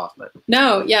cut you off, but.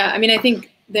 No, yeah, I mean, I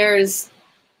think there's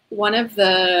one of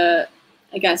the,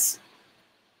 I guess,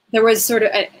 there was sort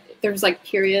of, there was like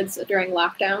periods during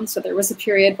lockdown. So there was a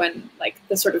period when like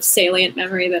the sort of salient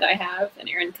memory that I have, and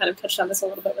Erin kind of touched on this a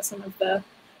little bit with some of the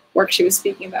work she was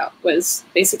speaking about, was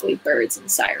basically birds and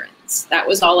sirens. That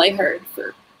was all I heard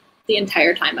for the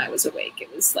entire time I was awake.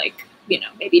 It was like, you know,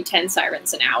 maybe 10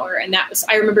 sirens an hour. And that was,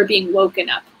 I remember being woken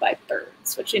up by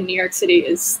birds, which in New York City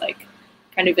is like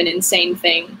kind of an insane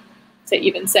thing to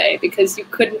even say, because you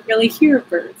couldn't really hear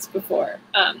birds before.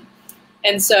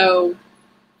 And so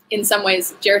in some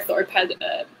ways, Jared Thorpe had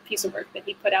a piece of work that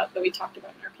he put out that we talked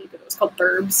about in our paper that was called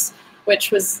Burbs,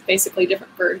 which was basically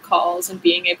different bird calls and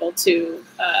being able to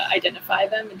identify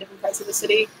them in different parts of the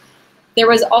city. There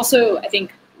was also, I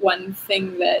think, one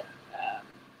thing that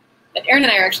that Erin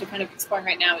and I are actually kind of exploring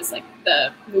right now is like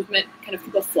the movement, kind of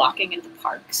people flocking into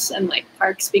parks, and like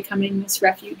parks becoming this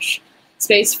refuge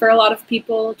space for a lot of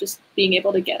people, just being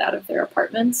able to get out of their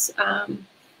apartments,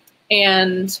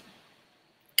 and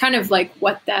kind of like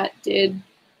what that did,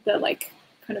 the like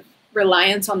kind of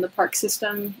reliance on the park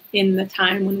system in the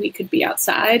time when we could be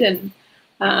outside. And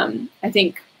I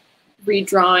think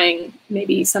redrawing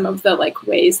maybe some of the like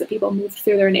ways that people moved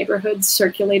through their neighborhoods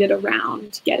circulated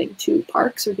around getting to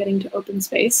parks or getting to open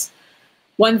space.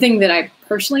 One thing that I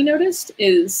personally noticed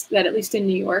is that, at least in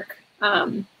New York,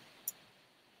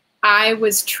 I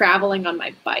was traveling on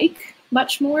my bike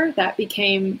much more. That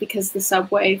became, because the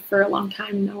subway for a long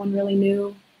time, no one really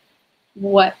knew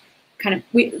what kind of,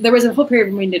 there was a whole period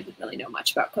when we didn't really know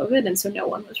much about COVID. And so no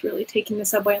one was really taking the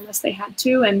subway unless they had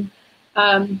to. And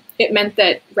it meant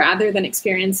that rather than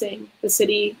experiencing the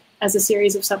city as a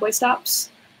series of subway stops,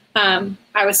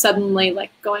 I was suddenly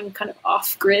like going kind of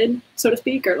off grid, so to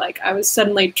speak, or like I was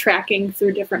suddenly tracking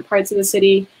through different parts of the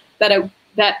city that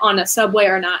that on a subway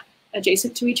are not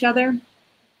adjacent to each other,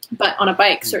 but on a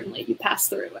bike, certainly you pass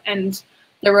through. And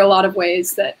there were a lot of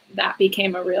ways that that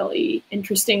became a really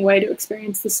interesting way to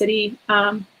experience the city,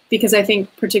 because I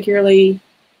think particularly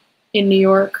in New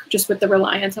York, just with the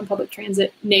reliance on public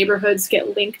transit, neighborhoods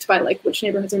get linked by like which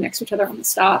neighborhoods are next to each other on the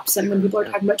stops. And when people are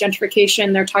talking about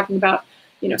gentrification, they're talking about,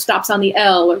 you know, stops on the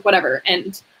L or whatever.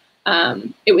 And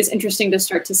it was interesting to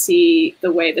start to see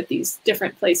the way that these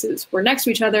different places were next to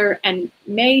each other and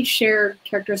may share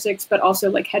characteristics, but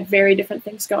also like had very different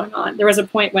things going on. There was a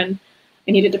point when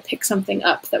I needed to pick something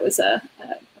up that was a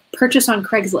purchase on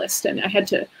Craigslist, and I had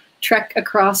to trek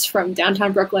across from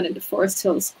downtown Brooklyn into Forest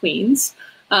Hills, Queens,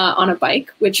 on a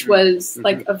bike, which was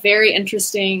like a very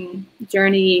interesting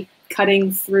journey,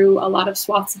 cutting through a lot of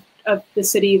swaths of the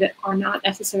city that are not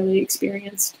necessarily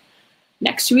experienced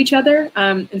next to each other.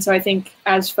 And so I think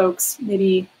as folks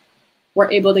maybe were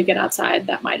able to get outside,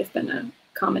 that might have been a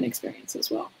common experience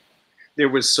as well. There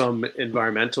was some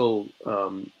environmental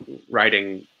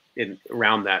writing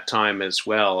around that time as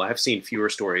well. I've seen fewer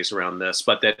stories around this,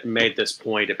 but that made this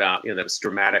point about, you know, this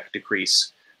dramatic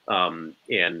decrease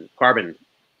in carbon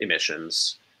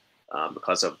emissions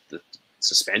because of the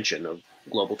suspension of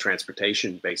global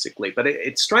transportation, basically. But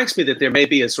it strikes me that there may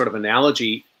be a sort of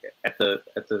analogy at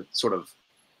the sort of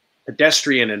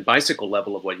pedestrian and bicycle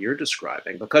level of what you're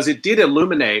describing, because it did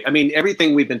illuminate. I mean,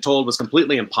 everything we've been told was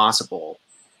completely impossible.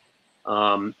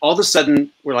 All of a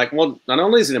sudden, we're like, well, not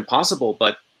only is it impossible,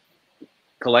 but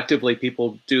collectively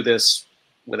people do this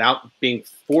without being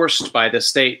forced by the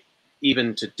state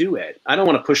even to do it. I don't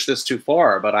want to push this too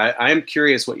far, but I am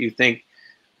curious what you think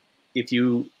if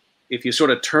you sort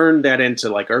of turn that into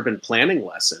like urban planning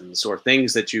lessons or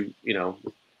things that you know,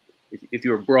 if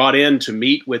you were brought in to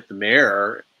meet with the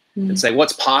mayor and say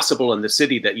what's possible in the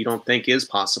city that you don't think is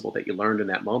possible that you learned in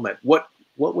that moment, what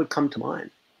would come to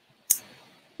mind?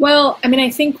 Well, I mean,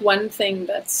 I think one thing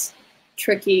that's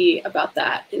tricky about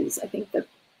that is I think the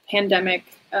pandemic,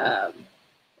 I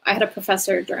had a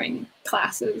professor during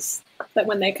classes that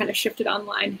when they kind of shifted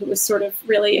online, who was sort of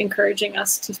really encouraging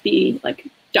us to be like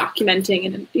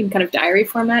documenting in kind of diary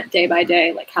format, day by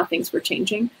day, like how things were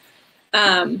changing.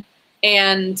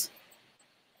 And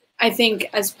I think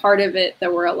as part of it,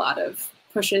 there were a lot of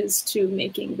pushes to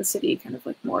making the city kind of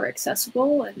like more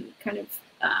accessible and kind of,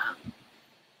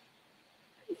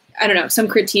 I don't know, some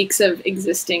critiques of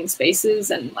existing spaces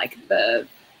and like the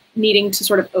needing to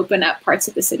sort of open up parts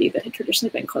of the city that had traditionally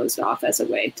been closed off as a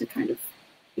way to kind of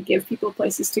give people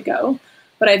places to go.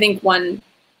 But I think one,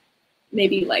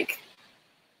 maybe like,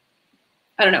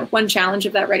 I don't know, one challenge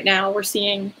of that right now, we're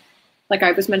seeing, like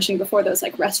I was mentioning before, those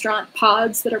like restaurant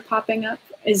pods that are popping up,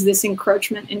 is this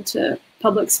encroachment into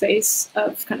public space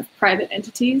of kind of private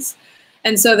entities.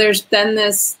 And so there's then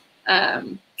this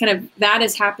kind of, that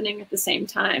is happening at the same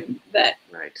time that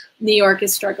New York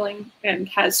is struggling and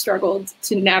has struggled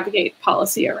to navigate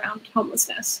policy around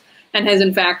homelessness, and has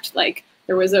in fact, like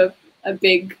there was a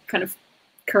big kind of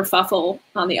kerfuffle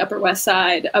on the Upper West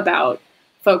Side about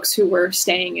folks who were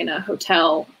staying in a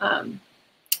hotel,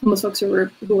 homeless folks who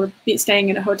were staying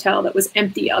in a hotel that was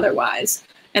empty otherwise,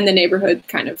 and the neighborhood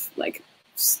kind of like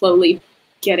slowly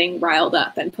getting riled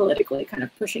up and politically kind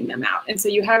of pushing them out. And so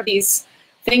you have these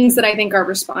things that I think are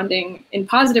responding in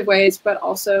positive ways, but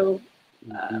also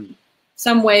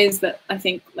some ways that I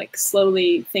think like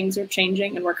slowly things are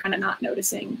changing and we're kind of not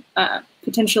noticing,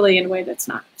 potentially in a way that's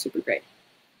not super great.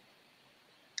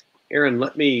 Erin,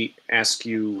 let me ask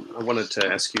you, I wanted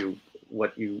to ask you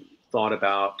what you thought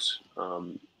about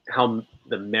how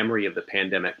the memory of the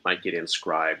pandemic might get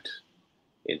inscribed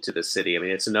into the city. I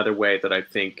mean, it's another way that I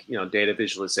think, you know, data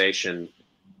visualization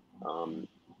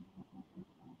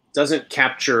doesn't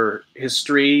capture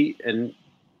history and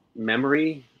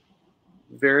memory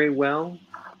very well,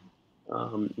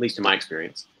 at least in my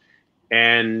experience.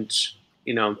 And,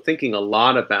 you know, I'm thinking a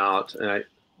lot about, I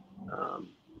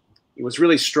was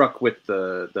really struck with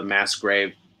the mass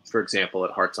grave, for example,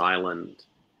 at Hart's Island,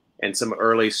 and some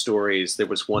early stories. There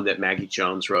was one that Maggie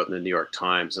Jones wrote in the New York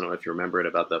Times, I don't know if you remember it,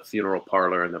 about the funeral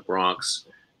parlor in the Bronx,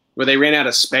 where they ran out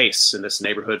of space in this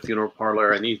neighborhood funeral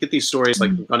parlor. And you get these stories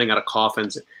like running out of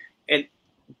coffins. And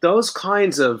those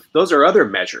are other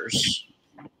measures.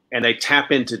 And they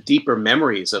tap into deeper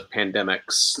memories of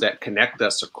pandemics that connect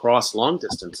us across long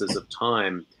distances of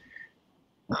time.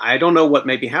 I don't know what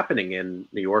may be happening in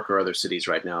New York or other cities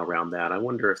right now around that. I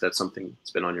wonder if that's something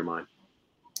that's been on your mind.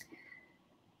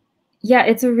 Yeah,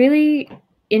 it's a really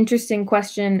interesting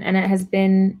question, and it has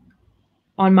been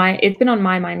on my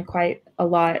mind quite a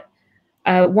lot.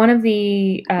 One of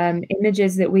the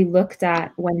images that we looked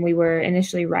at when we were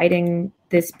initially writing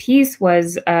this piece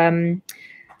was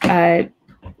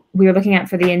we were looking at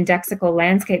for the indexical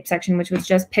landscape section, which was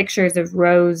just pictures of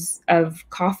rows of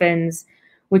coffins,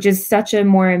 which is such a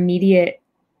more immediate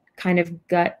kind of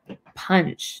gut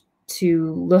punch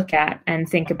to look at and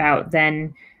think about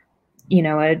than, you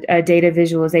know, a data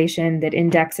visualization that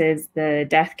indexes the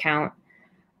death count.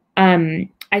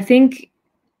 I think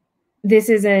this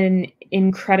is an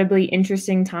incredibly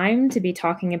interesting time to be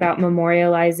talking about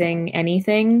memorializing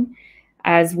anything,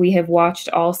 as we have watched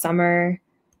all summer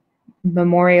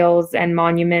memorials and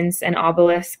monuments and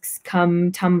obelisks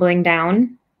come tumbling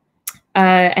down.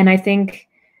 And I think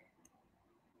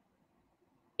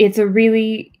it's a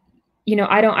really, you know,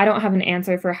 I don't have an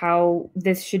answer for how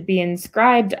this should be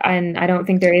inscribed, and I don't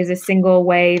think there is a single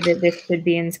way that this should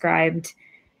be inscribed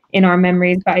in our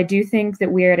memories. But I do think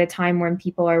that we're at a time when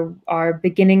people are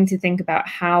beginning to think about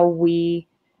how we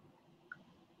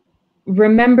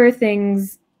remember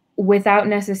things without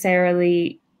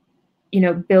necessarily,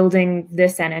 building the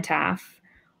cenotaph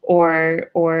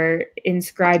or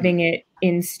inscribing it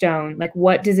in stone. Like,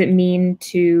 what does it mean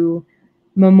to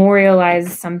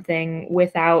memorialize something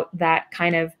without that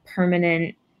kind of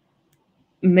permanent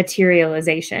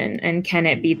materialization, and can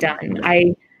it be done?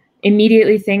 I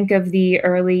immediately think of the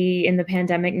early in the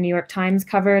pandemic New York Times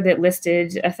cover that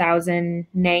listed 1,000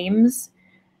 names.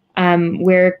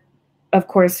 We're of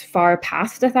course far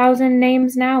past 1,000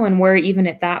 names now, and we're even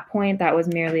at that point, that was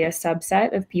merely a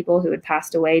subset of people who had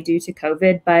passed away due to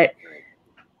COVID. But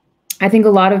I think a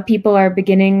lot of people are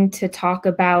beginning to talk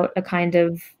about a kind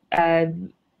of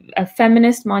a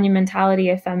feminist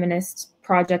monumentality, a feminist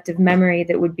project of memory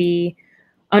that would be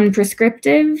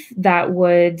unprescriptive, that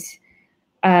would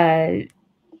kind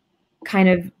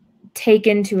of take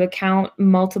into account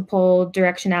multiple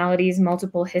directionalities,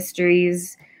 multiple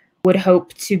histories, would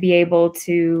hope to be able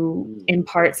to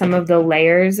impart some of the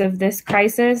layers of this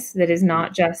crisis that is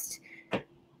not just,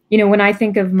 when I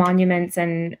think of monuments,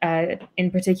 and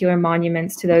in particular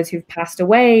monuments to those who've passed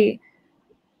away,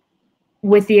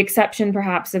 with the exception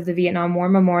perhaps of the Vietnam War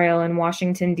Memorial in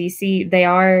Washington, D.C., they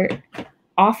are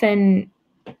often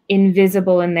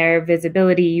invisible in their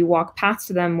visibility. You walk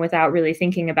past them without really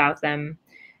thinking about them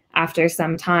after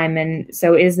some time. And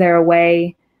so is there a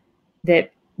way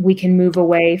that we can move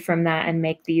away from that and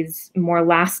make these more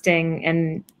lasting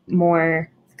and more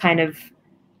kind of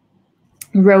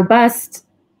robust,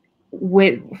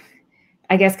 with,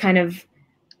 I guess, kind of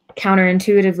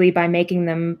counterintuitively, by making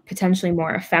them potentially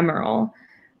more ephemeral?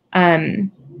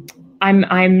 I'm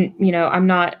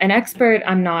not an expert.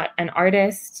 I'm not an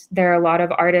artist. There are a lot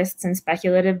of artists and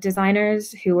speculative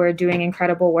designers who are doing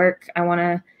incredible work. I want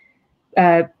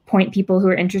to point people who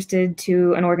are interested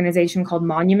to an organization called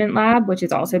Monument Lab, which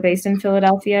is also based in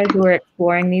Philadelphia, who are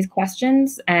exploring these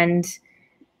questions. And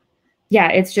yeah,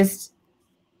 it's just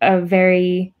a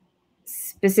very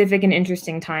specific and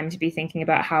interesting time to be thinking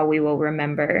about how we will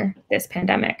remember this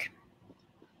pandemic.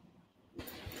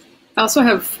 I also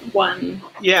have one.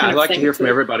 Yeah, I'd like to hear from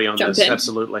everybody on this.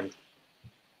 Absolutely.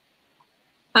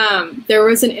 There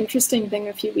was an interesting thing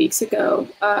a few weeks ago.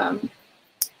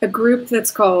 A group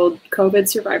that's called COVID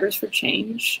Survivors for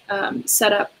Change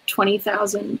set up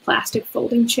 20,000 plastic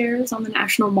folding chairs on the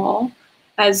National Mall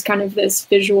as kind of this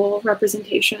visual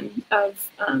representation of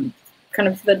kind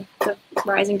of the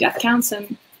rising death counts.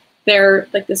 And they're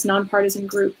like this nonpartisan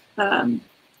group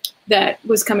that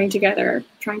was coming together,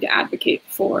 trying to advocate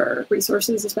for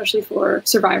resources, especially for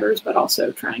survivors, but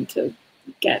also trying to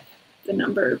get the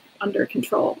number under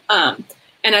control.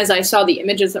 And as I saw the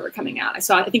images that were coming out,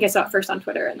 I think I saw it first on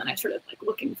Twitter, and then I started like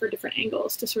looking for different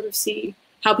angles to sort of see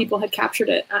how people had captured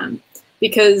it.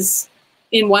 Because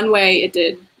in one way it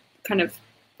did kind of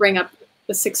bring up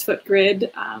the 6-foot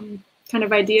grid kind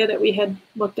of idea that we had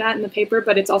looked at in the paper,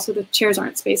 but it's also the chairs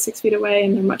aren't spaced 6 feet away,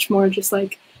 and they're much more just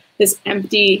like this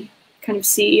empty kind of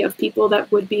sea of people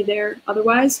that would be there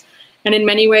otherwise. And in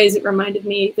many ways it reminded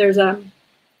me, there's at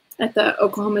the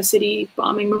Oklahoma City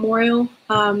bombing memorial,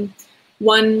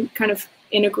 one kind of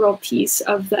integral piece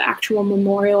of the actual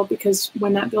memorial, because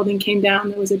when that building came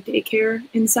down, there was a daycare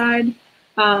inside,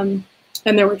 and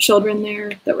there were children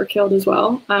there that were killed as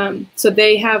well. So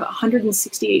they have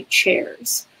 168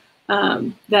 chairs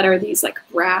that are these like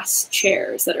brass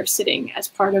chairs that are sitting as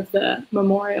part of the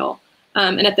memorial.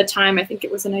 And at the time, I think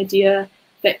it was an idea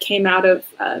that came out of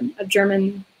a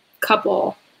German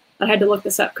couple. I had to look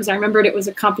this up because I remembered it was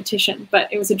a competition,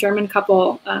 but it was a German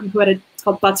couple who had it's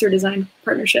called Butzer Design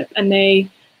Partnership. And they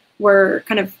were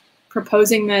kind of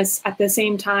proposing this at the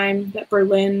same time that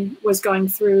Berlin was going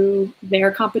through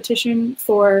their competition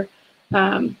for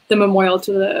the memorial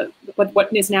to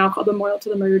what is now called the Memorial to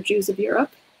the Murdered Jews of Europe.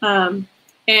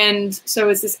 And so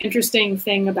it's this interesting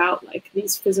thing about like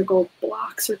these physical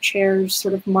blocks or chairs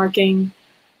sort of marking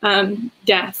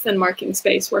death and marking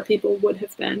space where people would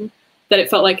have been, that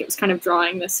it felt like it was kind of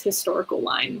drawing this historical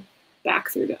line back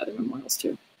through to other memorials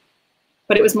too.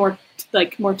 But it was more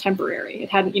temporary. It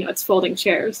had, it's folding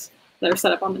chairs that are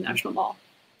set up on the National Mall.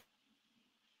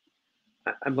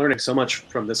 I'm learning so much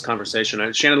from this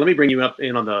conversation. Shannon, let me bring you up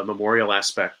in on the memorial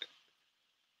aspect.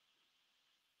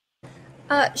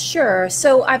 Sure.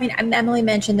 So, I mean, Emily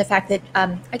mentioned the fact that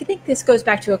I think this goes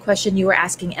back to a question you were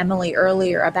asking Emily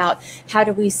earlier about how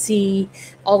do we see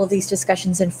all of these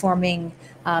discussions informing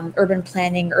urban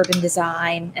planning, urban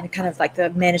design, and kind of like the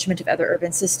management of other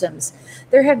urban systems.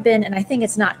 There have been, and I think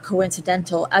it's not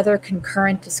coincidental, other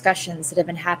concurrent discussions that have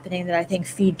been happening that I think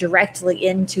feed directly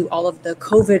into all of the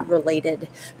COVID-related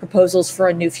proposals for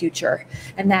a new future.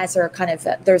 And that's our kind of,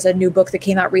 there's a new book that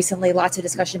came out recently, lots of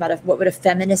discussion about what would a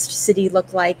feminist city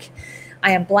look like.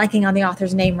 I am blanking on the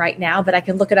author's name right now, but I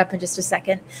can look it up in just a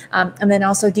second. And then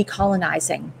also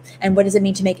decolonizing. And what does it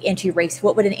mean to make anti-race?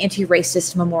 What would an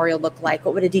anti-racist memorial look like?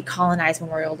 What would a decolonized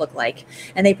memorial look like?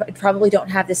 And they probably don't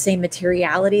have the same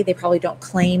materiality. They probably don't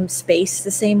claim space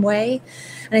the same way.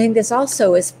 And I think this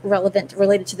also is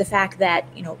related to the fact that,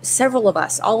 you know, several of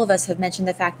us, all of us have mentioned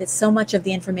the fact that so much of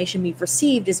the information we've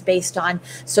received is based on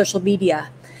social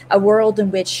media, a world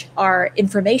in which our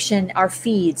information, our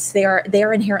feeds, they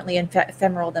are inherently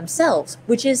ephemeral themselves,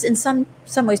 which is in some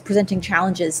ways presenting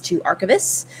challenges to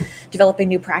archivists, developing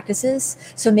new practices.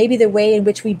 So maybe the way in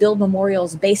which we build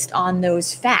memorials based on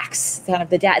those facts, kind of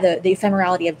the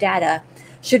ephemerality of data,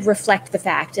 should reflect the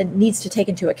fact and needs to take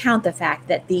into account the fact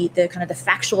that the kind of the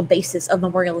factual basis of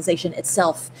memorialization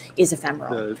itself is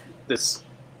ephemeral.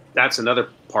 That's another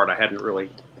part I hadn't really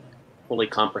fully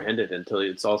comprehended until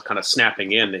it's all kind of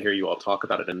snapping in to hear you all talk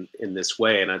about it in this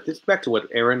way. And I think back to what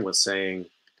Aaron was saying,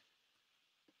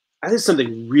 I think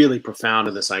something really profound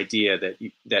in this idea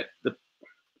that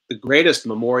the greatest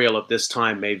memorial of this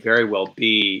time may very well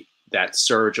be that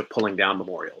surge of pulling down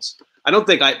memorials. I don't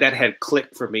think that had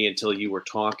clicked for me until you were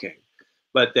talking,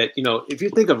 but that, you know, if you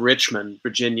think of Richmond,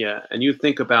 Virginia, and you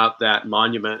think about that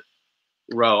Monument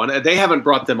Row, and they haven't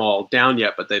brought them all down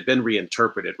yet, but they've been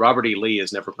reinterpreted. Robert E. Lee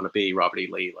is never going to be Robert E.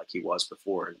 Lee like he was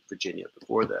before in Virginia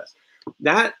before this.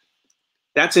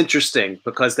 That's interesting,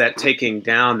 because that taking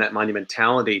down, that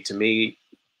monumentality, to me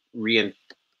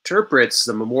reinterprets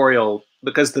the memorial,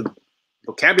 because the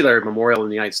vocabulary of memorial in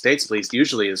the United States, at least,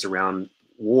 usually is around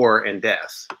war and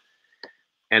death.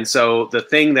 And so the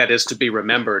thing that is to be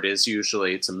remembered is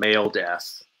usually it's a male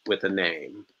death with a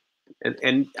name.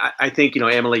 And I think, you know,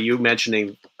 Emily, you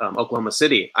mentioning Oklahoma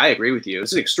City, I agree with you.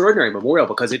 It's an extraordinary memorial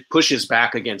because it pushes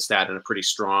back against that in a pretty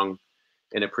strong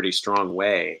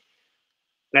way.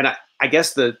 And I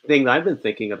guess the thing that I've been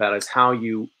thinking about is how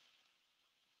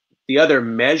the other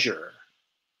measure,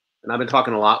 and I've been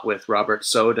talking a lot with Robert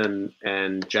Soden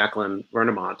and Jacqueline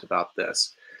Vernemont about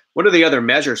this. What are the other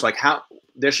measures? Like, how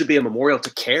there should be a memorial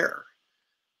to care,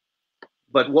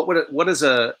 but what does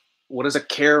a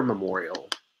care memorial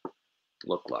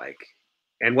look like?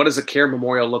 And what does a care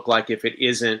memorial look like if it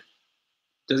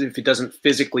doesn't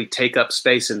physically take up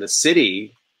space in the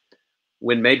city,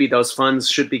 when maybe those funds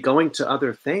should be going to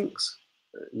other things?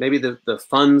 Maybe the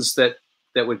funds that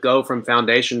would go from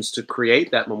foundations to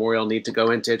create that memorial need to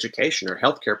go into education or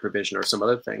healthcare provision or some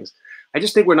other things. I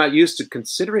just think we're not used to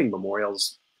considering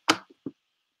memorials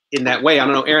in that way. I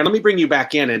don't know, Aaron, let me bring you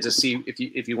back in and just see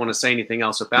if you want to say anything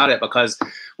else about it, because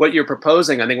what you're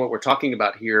proposing, I think what we're talking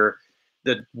about here,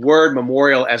 the word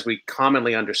memorial as we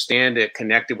commonly understand it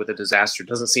connected with a disaster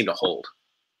doesn't seem to hold.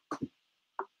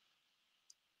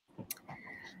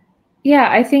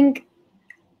 Yeah,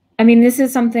 I mean, this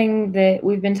is something that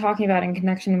we've been talking about in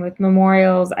connection with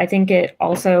memorials. I think it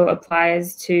also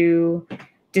applies to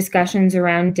discussions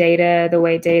around data, the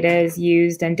way data is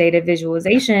used, and data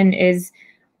visualization is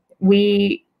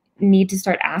we need to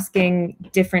start asking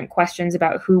different questions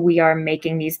about who we are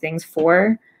making these things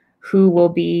for, who will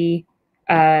be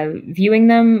viewing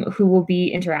them, who will be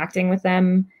interacting with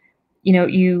them. You know,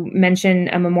 you mentioned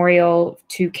a memorial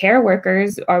to care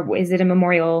workers, or is it a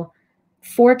memorial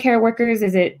for care workers?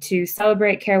 Is it to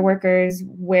celebrate care workers?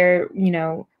 Where, you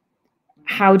know,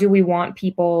 how do we want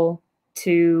people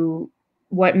to,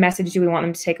 what message do we want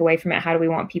them to take away from it? How do we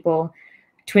want people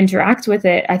to interact with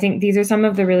it? I think these are some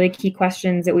of the really key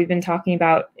questions that we've been talking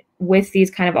about with these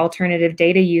kind of alternative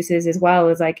data uses, as well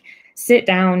as like, sit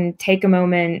down, take a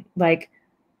moment, like,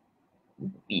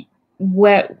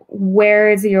 where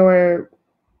is your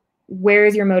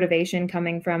motivation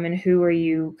coming from, and who are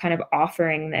you kind of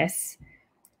offering this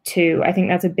to? I think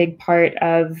that's a big part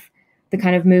of the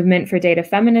kind of movement for data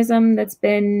feminism that's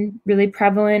been really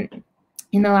prevalent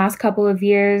in the last couple of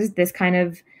years. This kind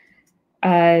of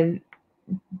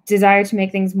desire to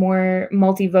make things more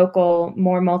multivocal,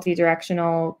 more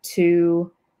multi-directional,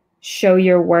 to show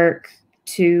your work,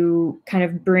 to kind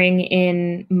of bring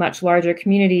in much larger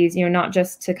communities, you know, not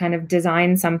just to kind of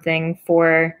design something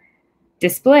for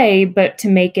display, but to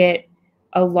make it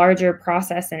a larger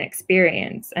process and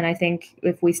experience. And I think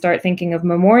if we start thinking of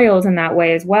memorials in that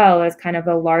way as well, as kind of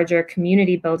a larger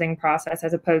community building process,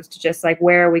 as opposed to just like,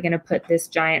 where are we going to put this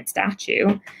giant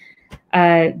statue,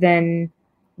 then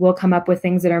we'll come up with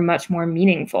things that are much more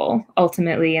meaningful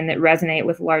ultimately and that resonate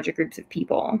with larger groups of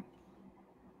people.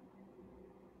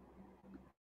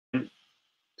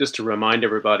 Just to remind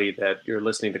everybody that you're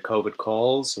listening to COVID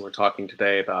Calls, and we're talking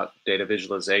today about data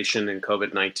visualization and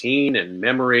COVID-19 and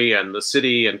memory and the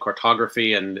city and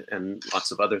cartography and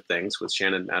lots of other things with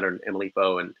Shannon Matter and Emily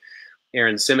Bowe and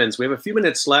Aaron Simmons. We have a few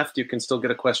minutes left. You can still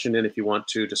get a question in if you want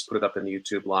to. Just put it up in the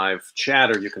YouTube live chat,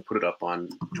 or you can put it up on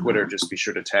Twitter. Just be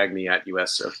sure to tag me at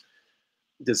US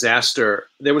Disaster.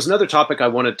 There was another topic I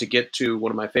wanted to get to.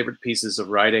 One of my favorite pieces of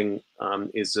writing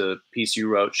is a piece you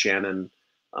wrote, Shannon,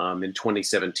 in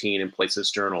 2017 in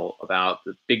Places Journal about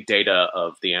the big data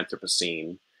of the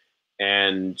Anthropocene,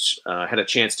 and had a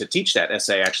chance to teach that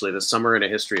essay actually this summer in a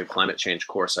history of climate change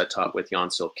course I taught with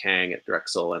Jan-Sil Kang at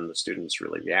Drexel, and the students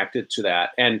really reacted to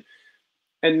that. And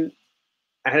I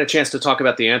had a chance to talk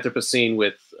about the Anthropocene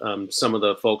with some of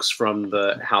the folks from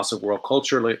the House of World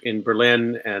Culture in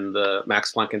Berlin and the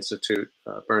Max Planck Institute,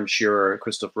 Bernd Schurer and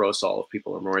Christoph Rosal. If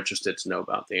people are more interested to know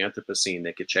about the Anthropocene,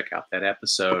 they could check out that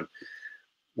episode.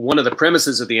 One of the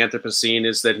premises of the Anthropocene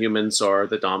is that humans are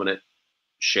the dominant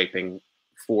shaping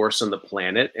force on the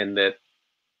planet, and that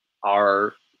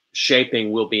our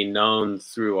shaping will be known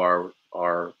through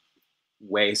our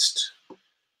waste,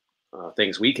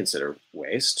 things we consider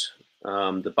waste,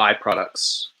 the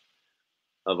byproducts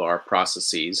of our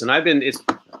processes. And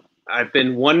I've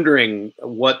been wondering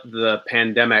what the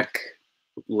pandemic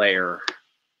layer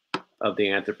of the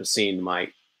Anthropocene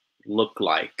might look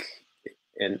like.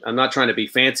 And I'm not trying to be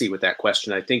fancy with that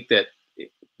question. I think that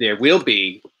there will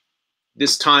be,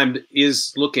 this time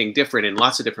is looking different in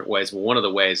lots of different ways. But one of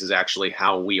the ways is actually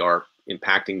how we are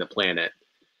impacting the planet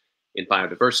in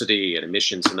biodiversity and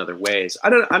emissions and other ways. I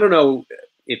don't know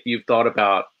if you've thought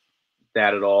about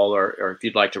that at all, or if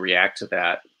you'd like to react to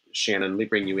that. Shannon, let me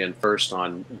bring you in first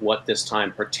on what this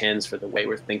time portends for the way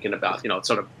we're thinking about,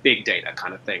 sort of big data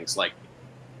kind of things, like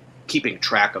keeping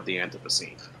track of the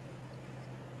Anthropocene.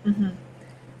 Mm-hmm.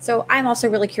 So I'm also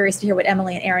really curious to hear what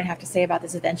Emily and Aaron have to say about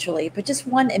this eventually, but just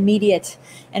one immediate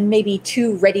and maybe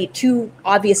too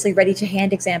obviously ready to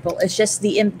hand example is just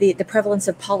the prevalence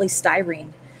of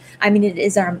polystyrene. I mean,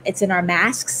 it's in our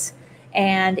masks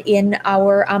and in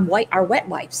our wet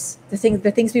wipes, the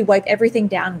things we wipe everything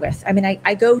down with. I mean,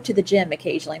 I go to the gym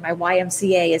occasionally. My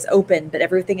YMCA is open, but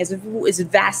everything is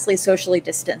vastly socially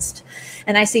distanced.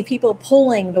 And I see people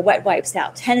pulling the wet wipes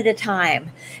out 10 at a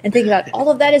time and thinking about all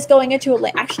of that is going into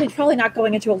actually probably not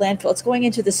going into a landfill. It's going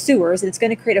into the sewers, and it's going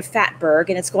to create a fatberg,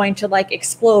 and it's going to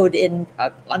explode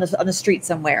on the street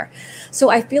somewhere. So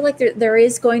I feel like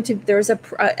there's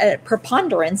a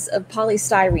preponderance of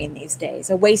polystyrene these days,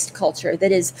 a waste culture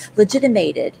that is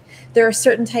legitimated. There are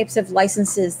certain types of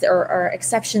licenses or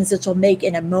exceptions that you'll make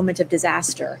in a moment of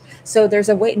disaster. So there's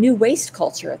a new waste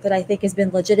culture that I think has been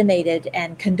legitimated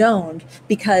and condoned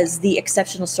because the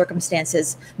exceptional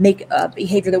circumstances make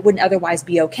behavior that wouldn't otherwise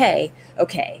be okay.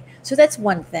 So that's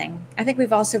one thing. I think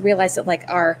we've also realized that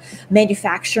our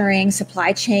manufacturing,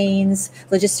 supply chains,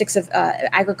 logistics of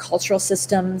agricultural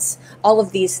systems, all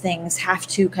of these things have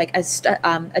to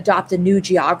adopt a new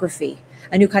geography.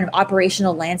 A new kind of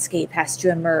operational landscape has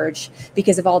to emerge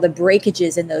because of all the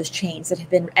breakages in those chains that have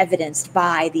been evidenced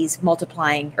by these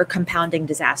multiplying or compounding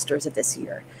disasters of this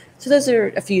year. So those are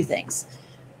a few things.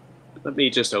 Let me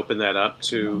just open that up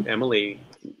to Emily,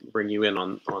 bring you in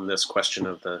on this question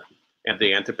of the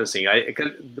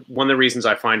Anthropocene. One of the reasons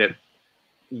I find it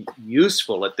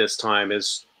useful at this time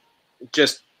is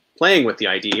just playing with the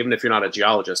idea, even if you're not a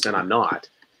geologist, and I'm not.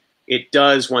 It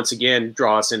does, once again,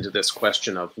 draw us into this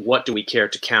question of what do we care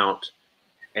to count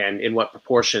and in what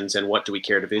proportions, and what do we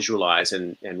care to visualize,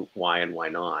 and why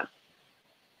not?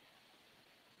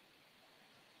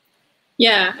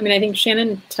 Yeah, I mean, I think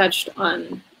Shannon touched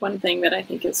on one thing that I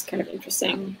think is kind of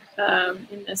interesting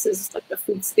in this is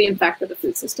the impact of the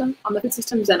food system on the food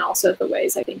systems, and also the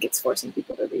ways I think it's forcing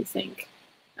people to rethink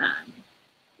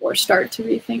or start to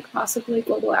rethink possibly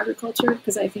global agriculture,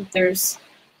 because I think there's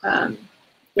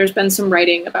been some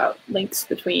writing about links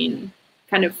between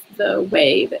kind of the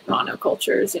way that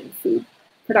monocultures in food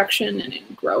production and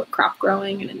in crop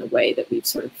growing, and in the way that we've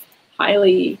sort of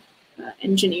highly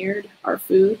engineered our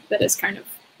food that has kind of,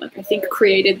 I think,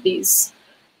 created these,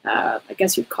 I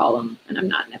guess you'd call them, and I'm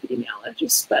not an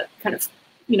epidemiologist, but kind of,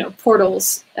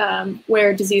 portals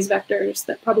where disease vectors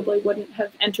that probably wouldn't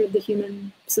have entered the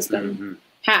human system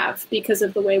have, because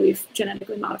of the way we've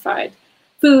genetically modified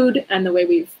food and the way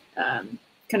we've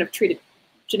kind of treated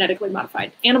genetically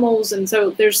modified animals. And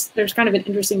so there's kind of an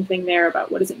interesting thing there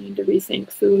about what does it mean to rethink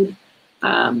food,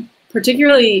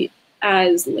 particularly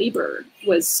as labor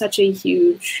was such a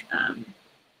huge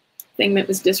thing that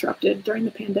was disrupted during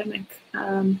the pandemic.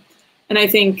 And I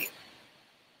think,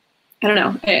 I don't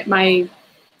know,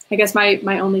 I guess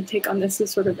my only take on this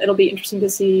is sort of, it'll be interesting to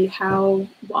see how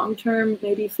long-term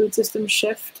maybe food systems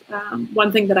shift.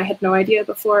 One thing that I had no idea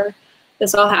before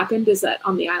this all happened is that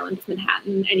on the island of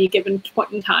Manhattan, any given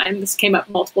point in time, this came up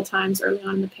multiple times early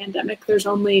on in the pandemic, there's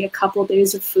only a couple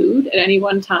days of food at any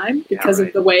one time because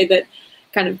of the way that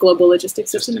kind of global logistics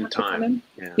system have to come in.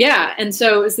 Yeah. And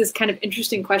so it's this kind of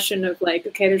interesting question of like,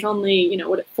 okay, there's only, you know,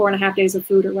 4.5 days of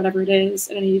food or whatever it is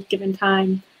at any given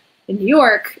time in New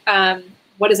York.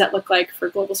 What does that look like for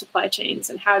global supply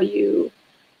chains, and how do you,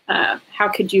 how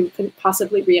could you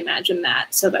possibly reimagine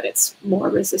that so that it's more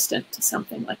resistant to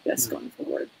something like this going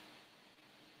forward?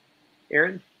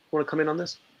 Erin, want to come in on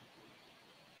this?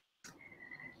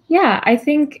 Yeah, I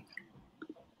think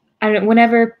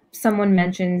whenever someone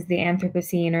mentions the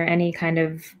Anthropocene or any kind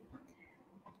of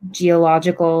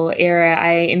geological era,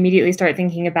 I immediately start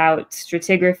thinking about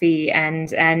stratigraphy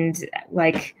and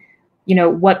like, you know,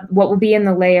 what will be in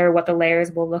the layer, what the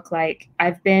layers will look like.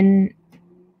 I've been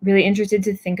really interested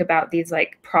to think about these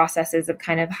like processes of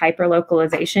kind of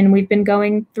hyperlocalization we've been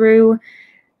going through,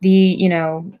 the, you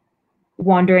know,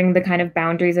 wandering the kind of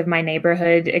boundaries of my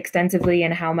neighborhood extensively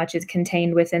and how much is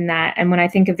contained within that. And when I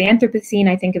think of the Anthropocene,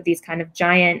 I think of these kind of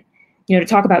giant, you know, to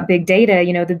talk about big data,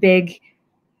 you know,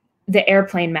 the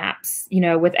airplane maps, you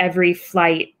know, with every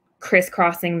flight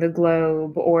crisscrossing the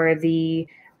globe, or the,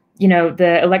 you know,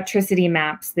 the electricity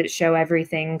maps that show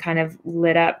everything kind of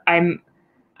lit up. I'm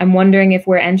wondering if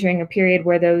we're entering a period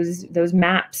where those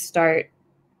maps start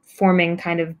forming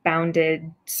kind of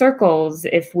bounded circles,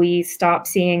 if we stop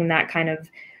seeing that kind of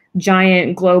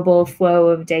giant global flow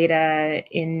of data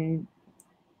and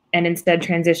instead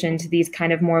transition to these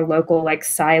kind of more local, like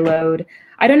siloed.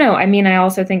 I don't know. I mean, I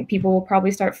also think people will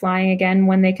probably start flying again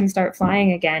when they can start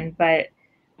flying again, but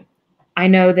I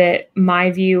know that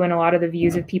my view and a lot of the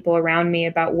views of people around me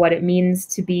about what it means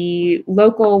to be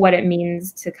local, what it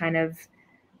means to kind of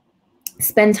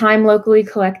spend time locally,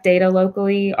 collect data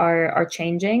locally are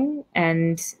changing.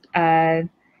 And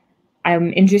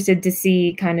I'm interested to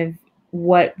see kind of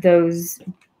what those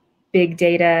big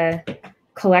data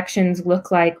collections look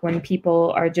like when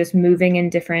people are just moving in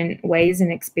different ways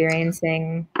and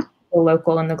experiencing the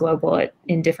local and the global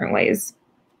in different ways.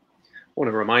 I want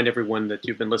to remind everyone that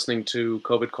you've been listening to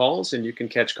COVID Calls, and you can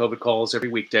catch COVID Calls every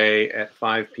weekday at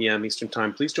 5 p.m. Eastern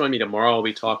Time. Please join me tomorrow. I'll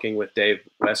be talking with Dave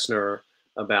Wessner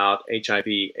about HIV,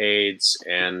 AIDS,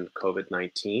 and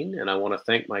COVID-19. And I want to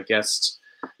thank my guests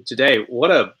today.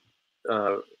 What a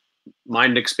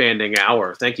mind-expanding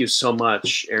hour. Thank you so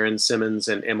much, Erin Simmons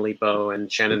and Emily Bowe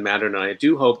and Shannon Mattern. And I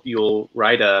do hope you'll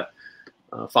write a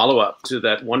follow-up to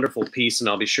that wonderful piece, and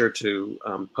I'll be sure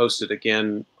to post it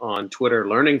again on Twitter,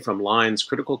 Learning from Lines,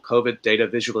 Critical COVID Data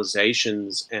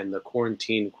Visualizations and the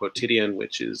Quarantine Quotidian,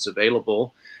 which is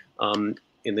available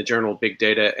in the journal Big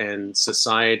Data and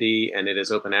Society, and it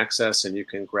is open access, and you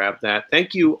can grab that.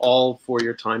 Thank you all for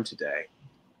your time today.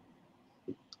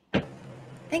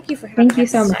 Thank you for having us. Thank you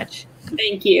so much.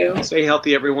 Thank you. Stay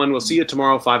healthy, everyone. We'll see you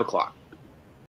tomorrow, 5 o'clock.